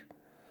speak.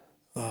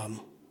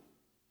 So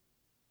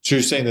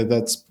you're saying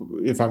that's,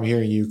 if I'm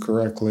hearing you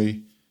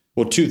correctly,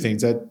 well, two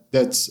things.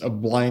 That's a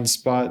blind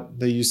spot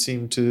that you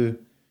seem to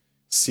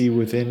see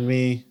within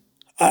me.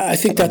 I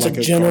think that's like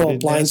a general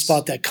blind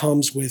spot that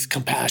comes with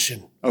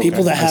compassion. Okay,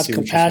 people that have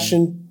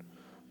compassion,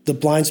 the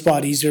blind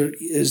spot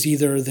is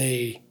either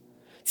they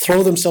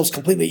throw themselves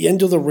completely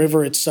into the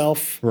river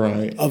itself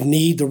of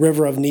need, the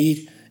river of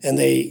need, and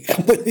they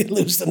completely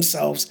lose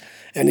themselves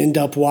and end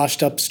up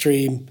washed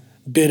upstream,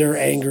 bitter,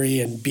 angry,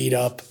 and beat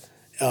up.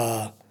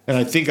 And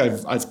I think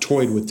I've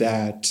toyed with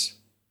that,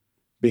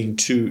 being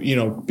too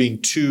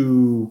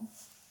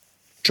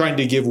trying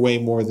to give way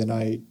more than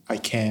I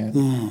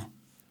can.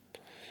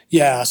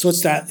 Yeah, so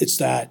it's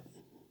that,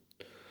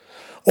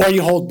 or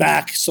you hold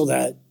back so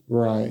that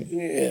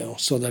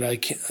so that I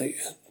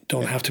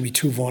don't have to be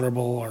too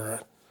vulnerable,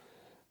 or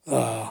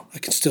I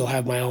can still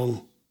have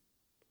a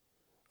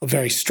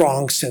very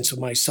strong sense of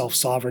my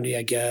self-sovereignty,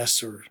 I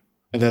guess,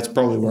 and that's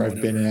probably where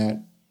I've been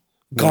at.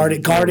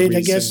 Guarded,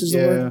 I guess is the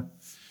word.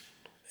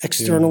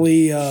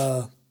 Externally,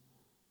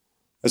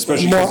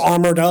 especially more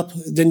armored up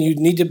than you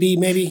need to be,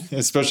 maybe.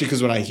 Especially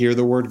because when I hear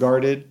the word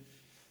guarded,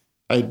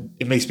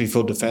 it makes me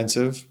feel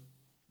defensive.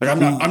 Like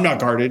I'm not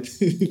guarded.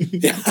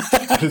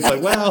 It's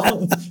like,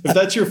 well, if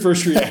that's your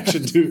first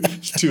reaction to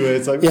it,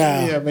 it's like,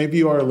 yeah, maybe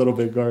you are a little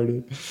bit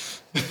guarded.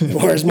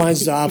 Whereas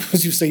mine's the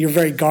opposite. You say you're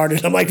very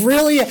guarded. I'm like,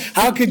 really?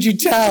 How could you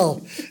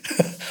tell?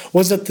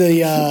 Was it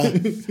the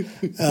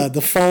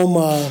foam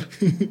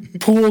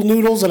pool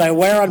noodles that I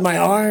wear on my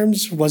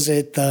arms? Was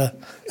it the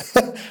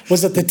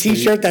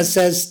T-shirt that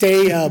says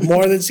 "Stay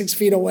more than 6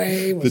 feet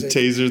away"? The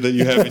taser that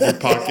you have in your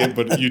pocket,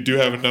 but you do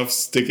have enough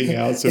sticking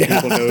out so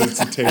people know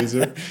it's a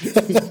taser.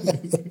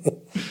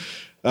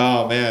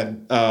 Oh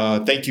man,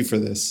 thank you for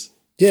this.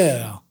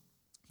 Yeah,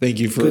 thank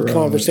you for good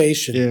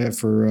conversation.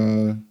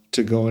 For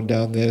going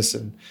down this,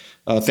 and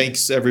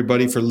thanks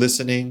everybody for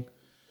listening.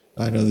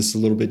 I know this is a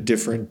little bit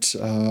different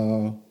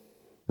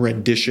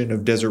rendition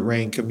of Desert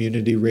Rain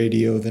Community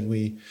Radio than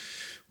we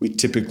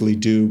typically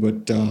do,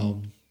 but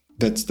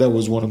that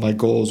was one of my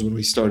goals when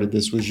we started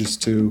this, was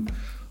just to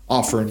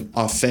offer an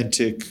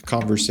authentic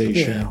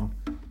conversation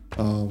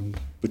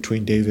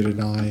between David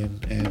and I,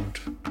 and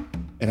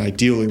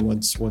ideally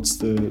once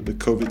the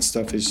COVID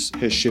stuff has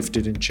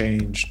shifted and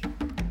changed,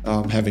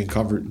 having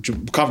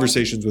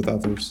conversations with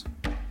others.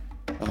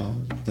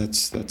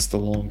 That's the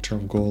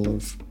long-term goal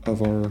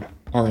of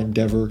our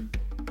endeavor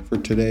for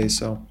today.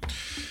 So,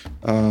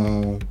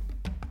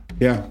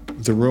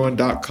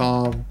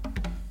 theruin.com,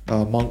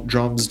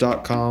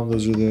 monkdrums.com.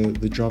 Those are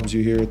the drums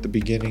you hear at the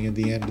beginning and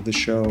the end of the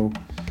show.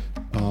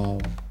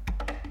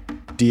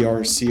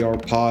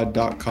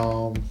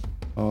 drcrpod.com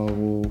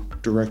will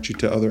direct you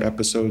to other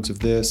episodes of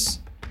this,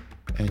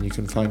 and you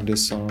can find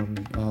us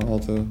on all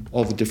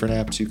the different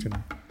apps you can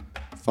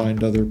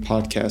find other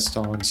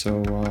podcasts on.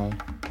 So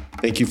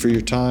thank you for your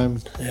time.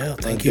 Yeah,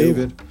 thank you,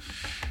 David.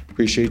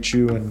 Appreciate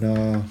you, and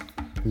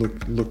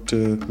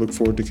look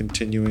forward to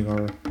continuing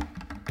our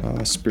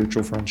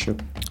spiritual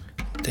friendship.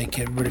 Thank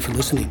you, everybody, for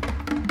listening.